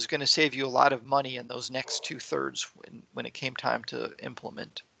was going to save you a lot of money in those next 2/3 when it came time to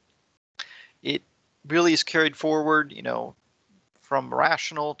implement. It really is carried forward, from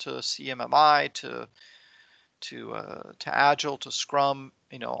rational to CMMI to Agile to Scrum.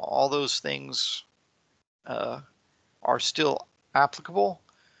 All those things are still applicable.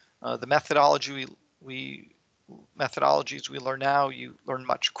 The methodologies we learn now, you learn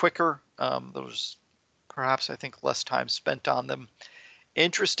much quicker. There's perhaps, I think, less time spent on them.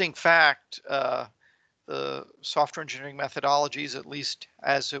 Interesting fact, the software engineering methodologies, at least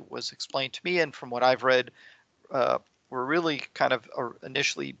as it was explained to me and from what I've read, were really kind of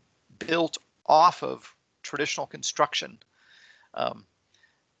initially built off of traditional construction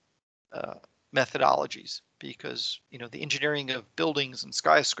methodologies, because the engineering of buildings and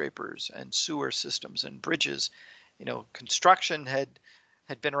skyscrapers and sewer systems and bridges, construction had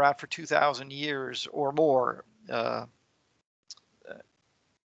been around for 2,000 years or more,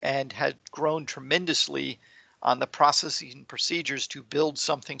 and had grown tremendously on the processes and procedures to build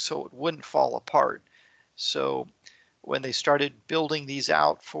something so it wouldn't fall apart. So when they started building these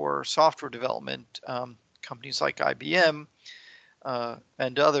out for software development, companies like IBM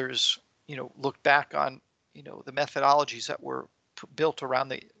and others, looked back on, the methodologies that were built around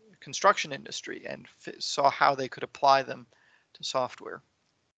the construction industry and saw how they could apply them to software.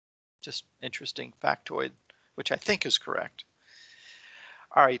 Just interesting factoid, which I think is correct.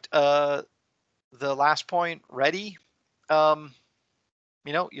 All right, the last point, ready. You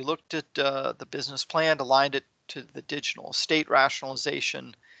looked at the business plan, aligned it to the digital estate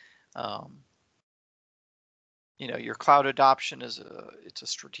rationalization. Your cloud adoption it's a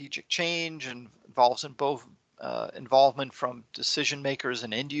strategic change and involves in both involvement from decision makers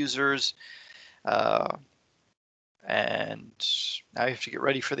and end users. And now you have to get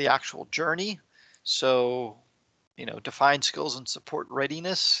ready for the actual journey. So, define skills and support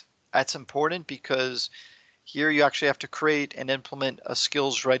readiness. That's important because here you actually have to create and implement a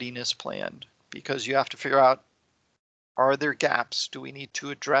skills readiness plan, because you have to figure out, are there gaps? Do we need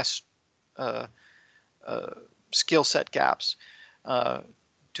to address skill set gaps?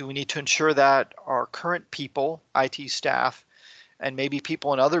 Do we need to ensure that our current people, IT staff, and maybe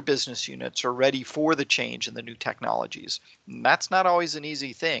people in other business units are ready for the change in the new technologies? And that's not always an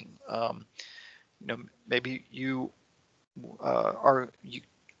easy thing. Maybe you are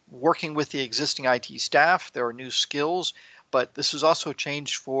working with the existing IT staff, there are new skills, but this is also a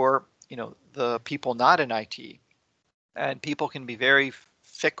change for, the people not in IT. And people can be very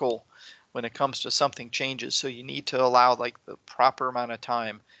fickle when it comes to something changes. So you need to allow the proper amount of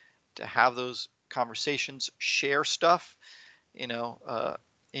time to have those conversations, share stuff.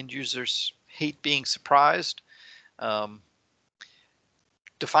 End users hate being surprised.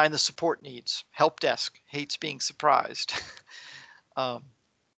 Define the support needs. Help desk hates being surprised.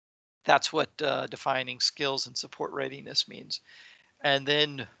 That's what defining skills and support readiness means. And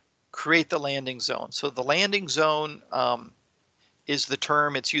then create the landing zone. So the landing zone is the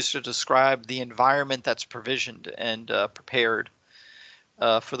term. It's used to describe the environment that's provisioned and prepared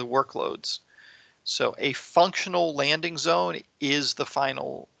for the workloads. So a functional landing zone is the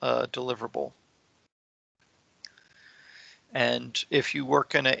final deliverable. And if you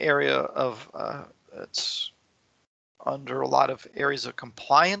work in an area of it's under a lot of areas of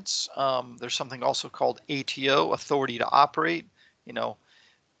compliance, there's something also called ATO, authority to operate. You know,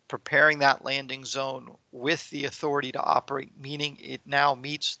 preparing that landing zone with the authority to operate, meaning it now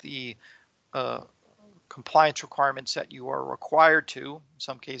meets the compliance requirements that you are required to, in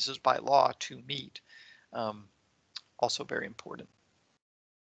some cases by law, to meet. Also very important.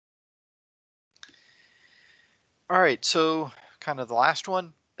 All right, so kind of the last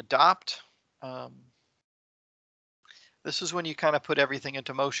one, adopt. This is when you kind of put everything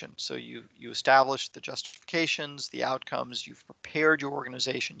into motion. So you establish the justifications, the outcomes, you've prepared your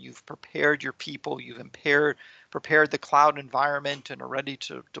organization, you've prepared your people, you've prepared the cloud environment and are ready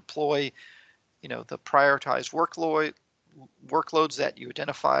to deploy, you know, the prioritized workloads that you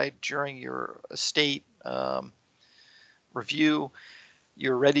identified during your estate review.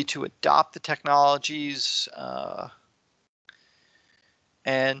 You're ready to adopt the technologies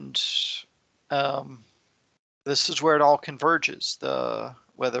this is where it all converges,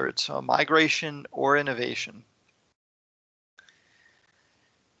 whether it's a migration or innovation.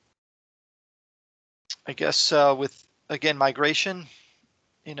 I guess with, again, migration,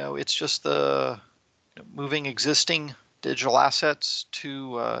 you know, it's just the moving existing digital assets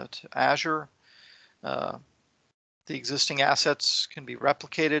to Azure. The existing assets can be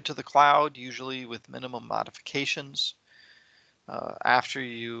replicated to the cloud, usually with minimum modifications. After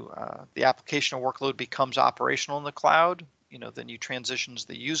the application or workload becomes operational in the cloud, you know, then you transitions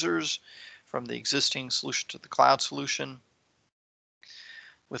the users from the existing solution to the cloud solution.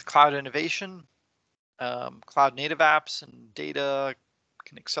 With cloud innovation, cloud native apps and data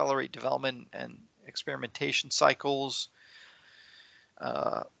can accelerate development and experimentation cycles.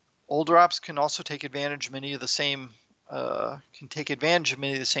 Older apps can also take advantage of many of the same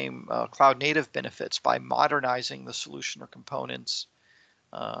cloud native benefits by modernizing the solution or components.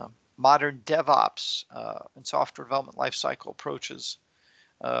 Modern DevOps and software development lifecycle approaches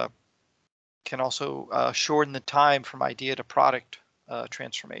can also shorten the time from idea to product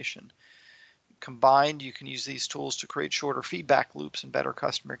transformation. Combined, you can use these tools to create shorter feedback loops and better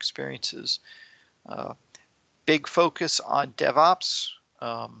customer experiences. Big focus on DevOps.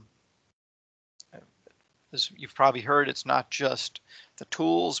 As you've probably heard, it's not just the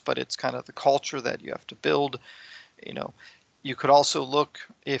tools, but it's kind of the culture that you have to build. You know, you could also look,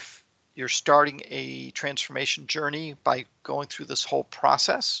 if you're starting a transformation journey by going through this whole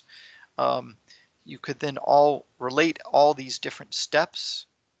process, you could then relate all these different steps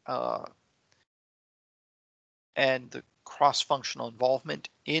and the cross-functional involvement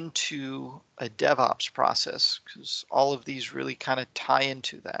into a DevOps process, because all of these really kind of tie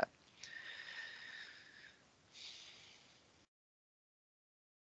into that.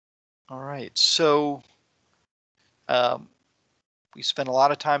 All right, so we spent a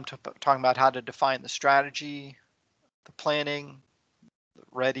lot of time talking about how to define the strategy, the planning, the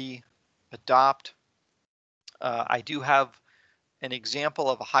ready, adopt. I do have an example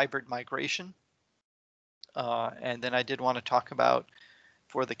of a hybrid migration. And then I did want to talk about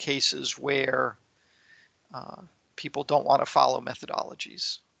for the cases where people don't want to follow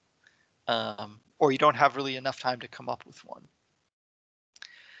methodologies, or you don't have really enough time to come up with one.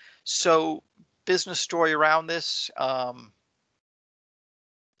 So business story around this.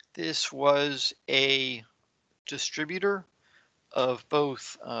 This was a distributor of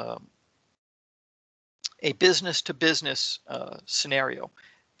both a business-to-business scenario.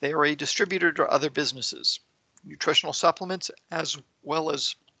 They are a distributor to other businesses, nutritional supplements as well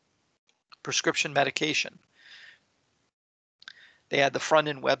as prescription medication. They had the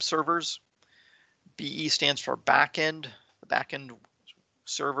front-end web servers. BE stands for back-end. The back-end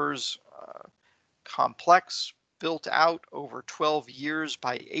servers, complex, built out over 12 years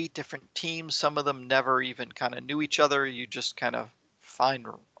by 8 different teams. Some of them never even kind of knew each other. You just kind of find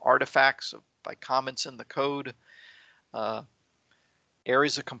artifacts by comments in the code.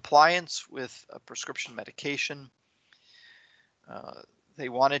 Areas of compliance with prescription medication. They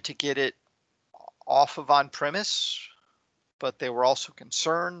wanted to get it off of on-premise, but they were also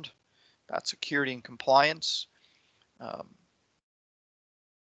concerned about security and compliance.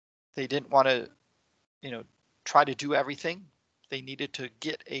 They didn't want to, try to do everything. They needed to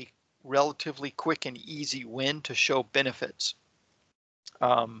get a relatively quick and easy win to show benefits.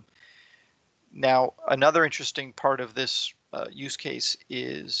 Now, another interesting part of this use case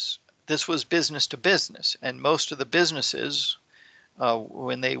is this was business to business, and most of the businesses,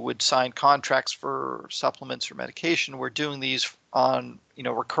 when they would sign contracts for supplements or medication, were doing these on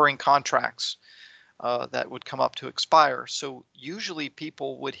recurring contracts that would come up to expire. So usually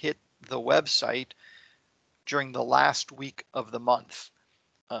people would hit the website during the last week of the month.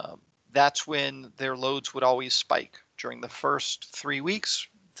 That's when their loads would always spike. During the first 3 weeks,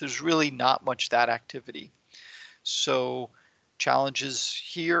 there's really not much that activity. So challenges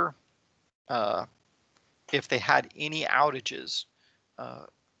here, if they had any outages,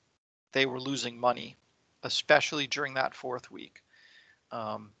 they were losing money, especially during that 4th week.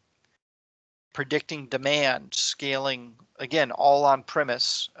 Predicting demand, scaling, again, all on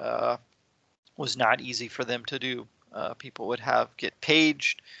premise, was not easy for them to do. People would get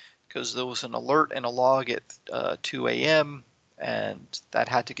paged because there was an alert and a log at 2 a.m. and that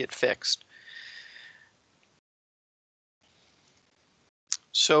had to get fixed.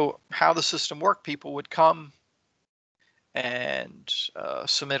 So how the system worked, people would come and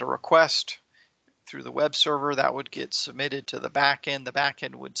submit a request through the web server. That would get submitted to the backend. The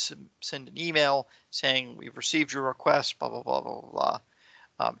backend would send an email saying, we've received your request, blah, blah, blah, blah, blah.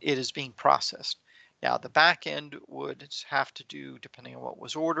 It is being processed. Now the backend would have to do, depending on what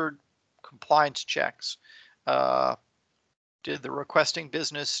was ordered, compliance checks. Did the requesting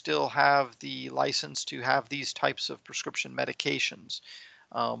business still have the license to have these types of prescription medications?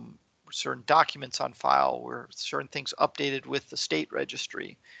 Certain documents on file, were certain things updated with the state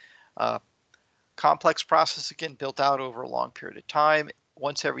registry. Complex process, again, built out over a long period of time.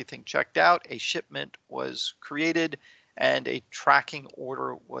 Once everything checked out, a shipment was created and a tracking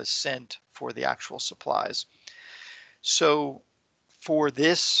order was sent for the actual supplies. So for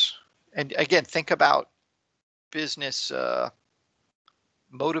this, and again, think about business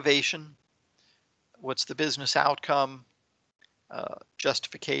motivation. What's the business outcome?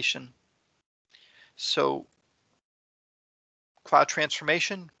 Justification. So cloud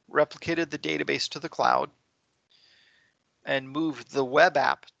transformation replicated the database to the cloud and moved the web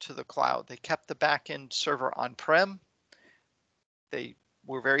app to the cloud. They kept the backend server on-prem. They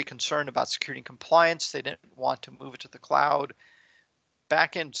were very concerned about security and compliance. They didn't want to move it to the cloud.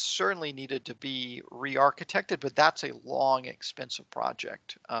 Backend certainly needed to be re-architected, but that's a long, expensive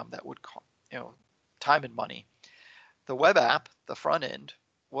project that would cost, time and money. The web app, the front end,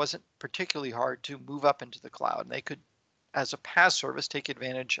 wasn't particularly hard to move up into the cloud. And they could, as a PaaS service, take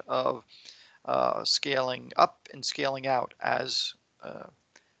advantage of scaling up and scaling out as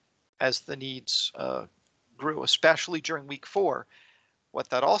the needs grew, especially during week 4. What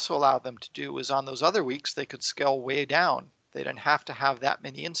that also allowed them to do is on those other weeks, they could scale way down. They didn't have to have that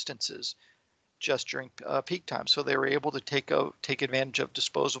many instances just during peak time. So they were able to take advantage of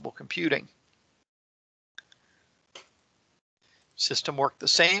disposable computing. System worked the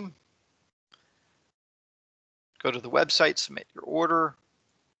same. Go to the website, submit your order.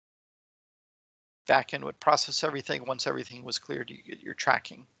 Backend would process everything. Once everything was cleared, you get your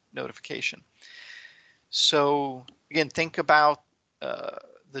tracking notification. So again, think about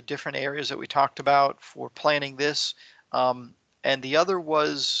the different areas that we talked about for planning this. And the other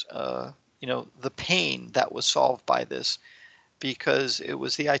was, the pain that was solved by this, because it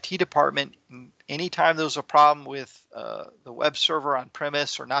was the IT department. Anytime there was a problem with the web server on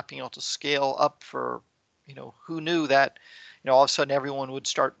premise or not being able to scale up for, who knew that, all of a sudden everyone would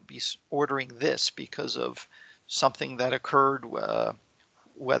start ordering this because of something that occurred,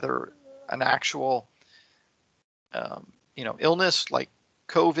 whether an actual, illness like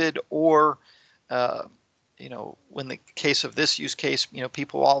COVID or, when the case of this use case,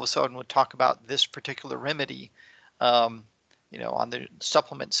 people all of a sudden would talk about this particular remedy, on the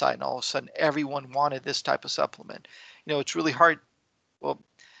supplement side, and all of a sudden everyone wanted this type of supplement. It's really hard. Well,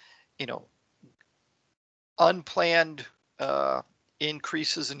 unplanned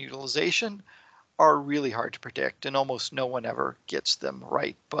increases in utilization are really hard to predict, and almost no one ever gets them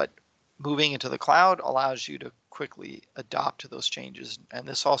right. But moving into the cloud allows you to quickly adopt to those changes. And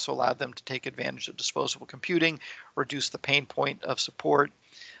this also allowed them to take advantage of disposable computing, reduce the pain point of support.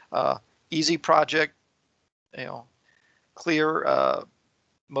 Easy project, clear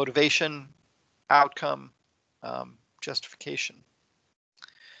motivation, outcome, justification.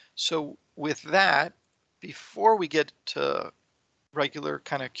 So with that, before we get to regular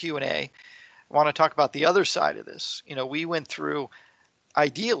kind of Q&A, I want to talk about the other side of this. We went through,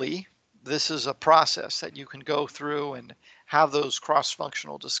 ideally, this is a process that you can go through and have those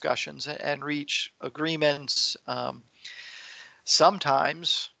cross-functional discussions and reach agreements.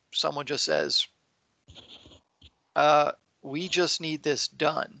 Sometimes someone just says, we just need this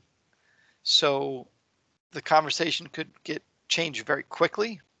done. So the conversation could get changed very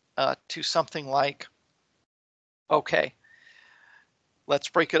quickly to something like, okay, let's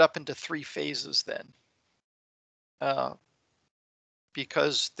break it up into 3 phases then.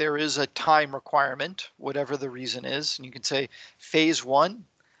 Because there is a time requirement, whatever the reason is, and you can say phase 1,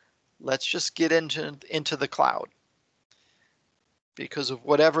 let's just get into the cloud because of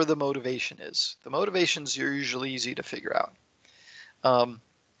whatever the motivation is. The motivations are usually easy to figure out.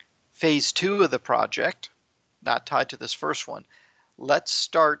 Phase 2 of the project, not tied to this first one, let's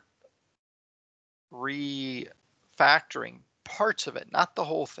start refactoring parts of it, not the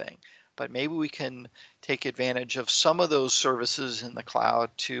whole thing, but maybe we can take advantage of some of those services in the cloud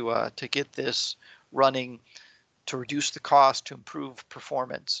to get this running, to reduce the cost, to improve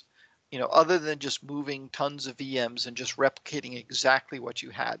performance. Other than just moving tons of VMs and just replicating exactly what you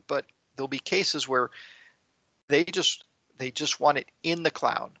had. But there'll be cases where they just want it in the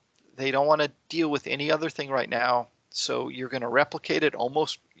cloud. They don't want to deal with any other thing right now. So you're going to replicate it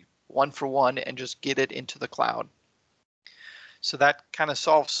almost one for one and just get it into the cloud. So that kind of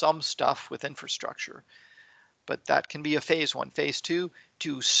solves some stuff with infrastructure, but that can be a phase 1. Phase 2,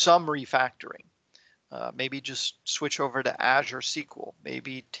 do some refactoring. Maybe just switch over to Azure SQL.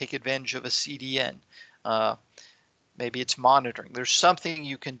 Maybe take advantage of a CDN. Maybe it's monitoring. There's something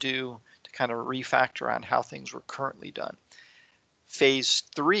you can do to kind of refactor on how things were currently done. Phase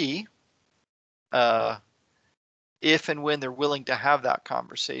 3, if and when they're willing to have that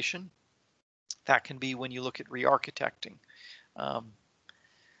conversation, that can be when you look at re-architecting.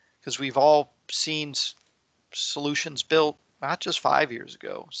 Because we've all seen solutions built not just 5 years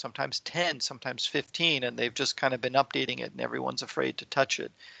ago, sometimes 10, sometimes 15, and they've just kind of been updating it and everyone's afraid to touch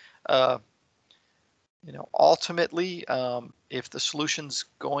it. Ultimately, if the solution's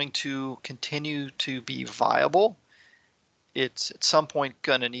going to continue to be viable, it's at some point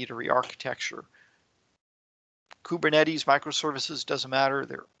going to need a re-architecture. Kubernetes, microservices, doesn't matter.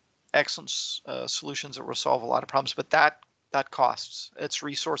 They're excellent solutions that will solve a lot of problems, but that costs. It's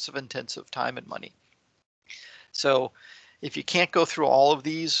resource intensive, time and money. So if you can't go through all of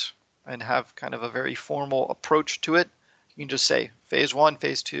these and have kind of a very formal approach to it, you can just say phase 1,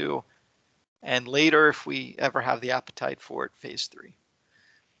 phase 2, and later, if we ever have the appetite for it, phase 3.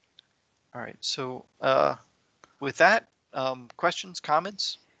 All right, so with that, questions,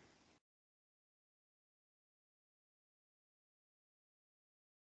 comments?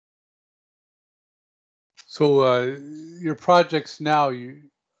 So your projects now, you're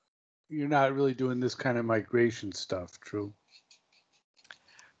not really doing this kind of migration stuff, true?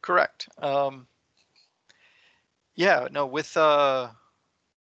 Correct. Yeah, no, with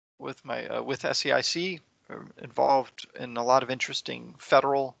SEIC, involved in a lot of interesting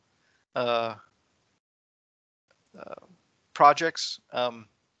federal projects.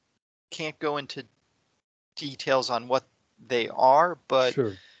 Can't go into details on what they are, but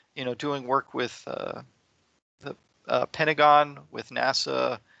sure. Doing work with the Pentagon, with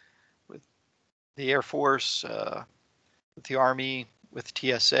NASA, with the Air Force, with the Army, with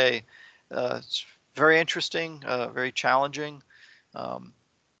TSA. It's very interesting, very challenging.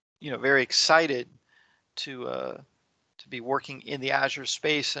 Very excited to be working in the Azure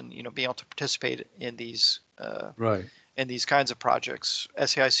space and being able to participate in these Right. in these kinds of projects.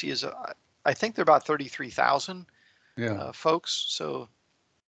 SAIC is I think they're about 33,000 folks, so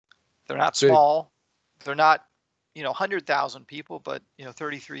they're not small. They're not 100,000 people, but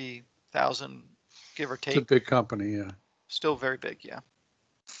 33,000 give or take. It's a big company, yeah. Still very big, yeah.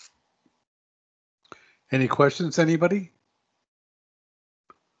 Any questions, anybody?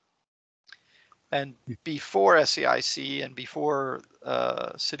 And before SEIC and before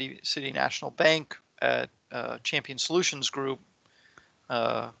City National Bank at Champion Solutions Group,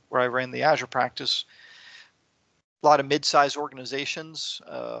 where I ran the Azure practice, a lot of mid-sized organizations.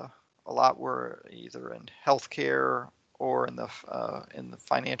 A lot were either in healthcare or in the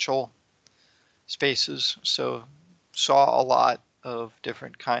financial spaces. So saw a lot of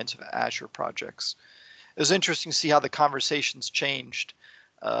different kinds of Azure projects. It was interesting to see how the conversations changed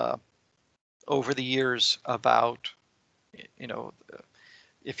over the years about,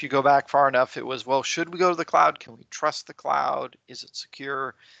 if you go back far enough, it was, well, should we go to the cloud? Can we trust the cloud? Is it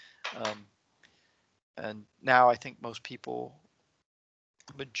secure? And now I think most people,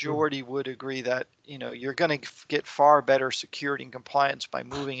 majority would agree that, you're going to get far better security and compliance by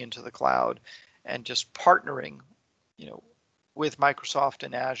moving into the cloud and just partnering, with Microsoft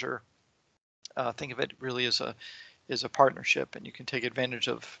and Azure. Think of it really as a partnership, and you can take advantage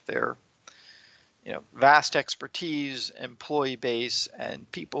of their vast expertise, employee base,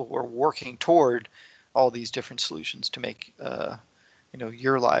 and people who are working toward all these different solutions to make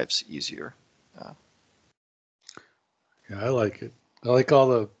your lives easier. Yeah, I like it. I like all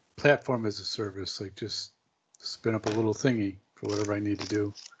the platform as a service, like just spin up a little thingy for whatever I need to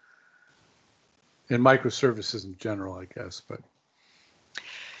do. And microservices in general, I guess, but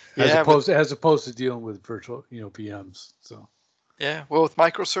as opposed to dealing with virtual, VMs. So yeah, well, with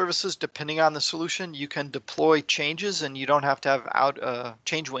microservices, depending on the solution, you can deploy changes and you don't have to have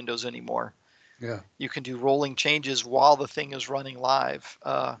change windows anymore. yeah, You can do rolling changes while the thing is running live.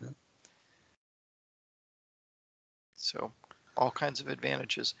 So all kinds of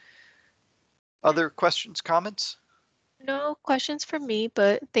advantages. Other questions, comments? No questions from me,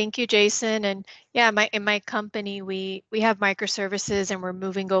 but thank you, Jason. And yeah, in my company, we have microservices and we're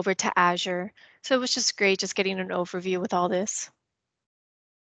moving over to Azure. So it was just great just getting an overview with all this.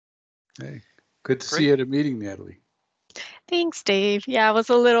 hey, good to Great. see you at a meeting, Natalie. Thanks, Dave. Yeah, I was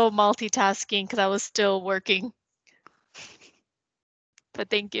a little multitasking because I was still working. But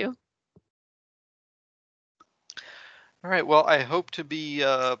thank you. All right. Well, I hope to be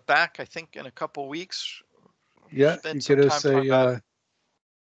back, I think, in a couple weeks. Yeah, you get us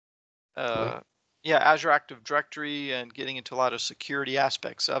Azure Active Directory and getting into a lot of security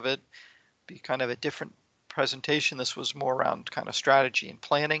aspects of it. Be kind of a different presentation. This was more around kind of strategy and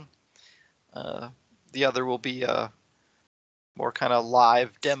planning. The other will be a more kind of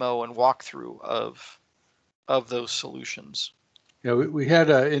live demo and walkthrough of those solutions. Yeah, we had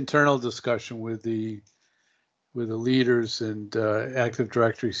an internal discussion with the leaders, and Active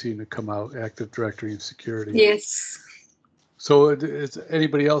Directory seemed to come out, Active Directory and security. Yes. So does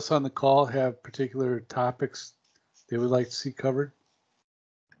anybody else on the call have particular topics they would like to see covered?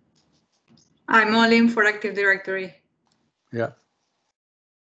 I'm all in for Active Directory. Yeah.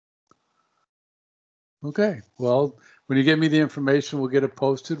 Okay. Well, when you get me the information, we'll get it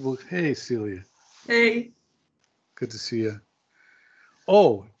posted. Hey, Celia. Hey. Good to see you.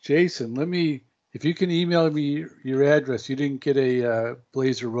 Oh, Jason, if you can email me your address. You didn't get a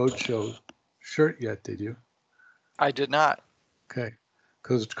Blazer Roadshow shirt yet, did you? I did not. Okay.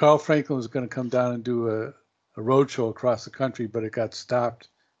 Because Carl Franklin was going to come down and do a roadshow across the country, but it got stopped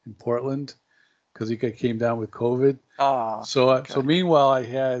in Portland because he came down with COVID. So meanwhile, I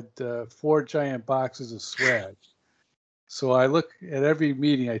had 4 giant boxes of swag. So I look at every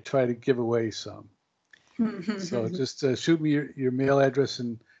meeting, I try to give away some. So just shoot me your mail address,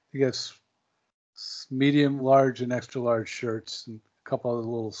 and you got medium, large, and extra large shirts, and a couple other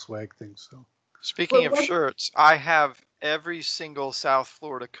little swag things. So speaking of shirts, I have every single South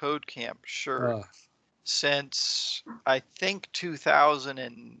Florida Code Camp shirt since I think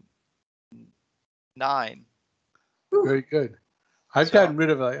 2009. Very good. I've gotten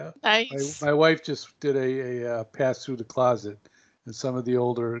rid of nice. My wife just did a pass through the closet, and some of the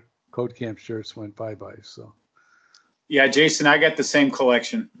older Code Camp shirts went bye-bye. So yeah, Jason, I got the same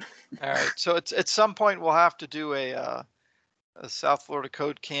collection. All right, so it's at some point we'll have to do a South Florida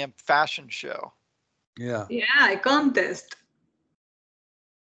Code Camp fashion show. Yeah. Yeah, a contest.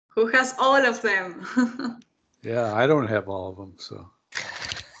 Who has all of them? Yeah, I don't have all of them, so.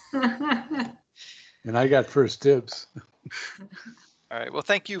 And I got first dibs. All right. Well,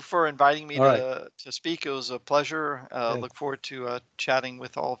 thank you for inviting me to speak. It was a pleasure. Look forward to chatting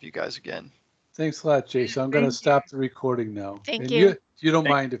with all of you guys again. Thanks a lot, Jason. I'm going to stop the recording now. Thank and you. You don't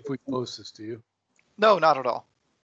mind if we post this, do you? No, not at all.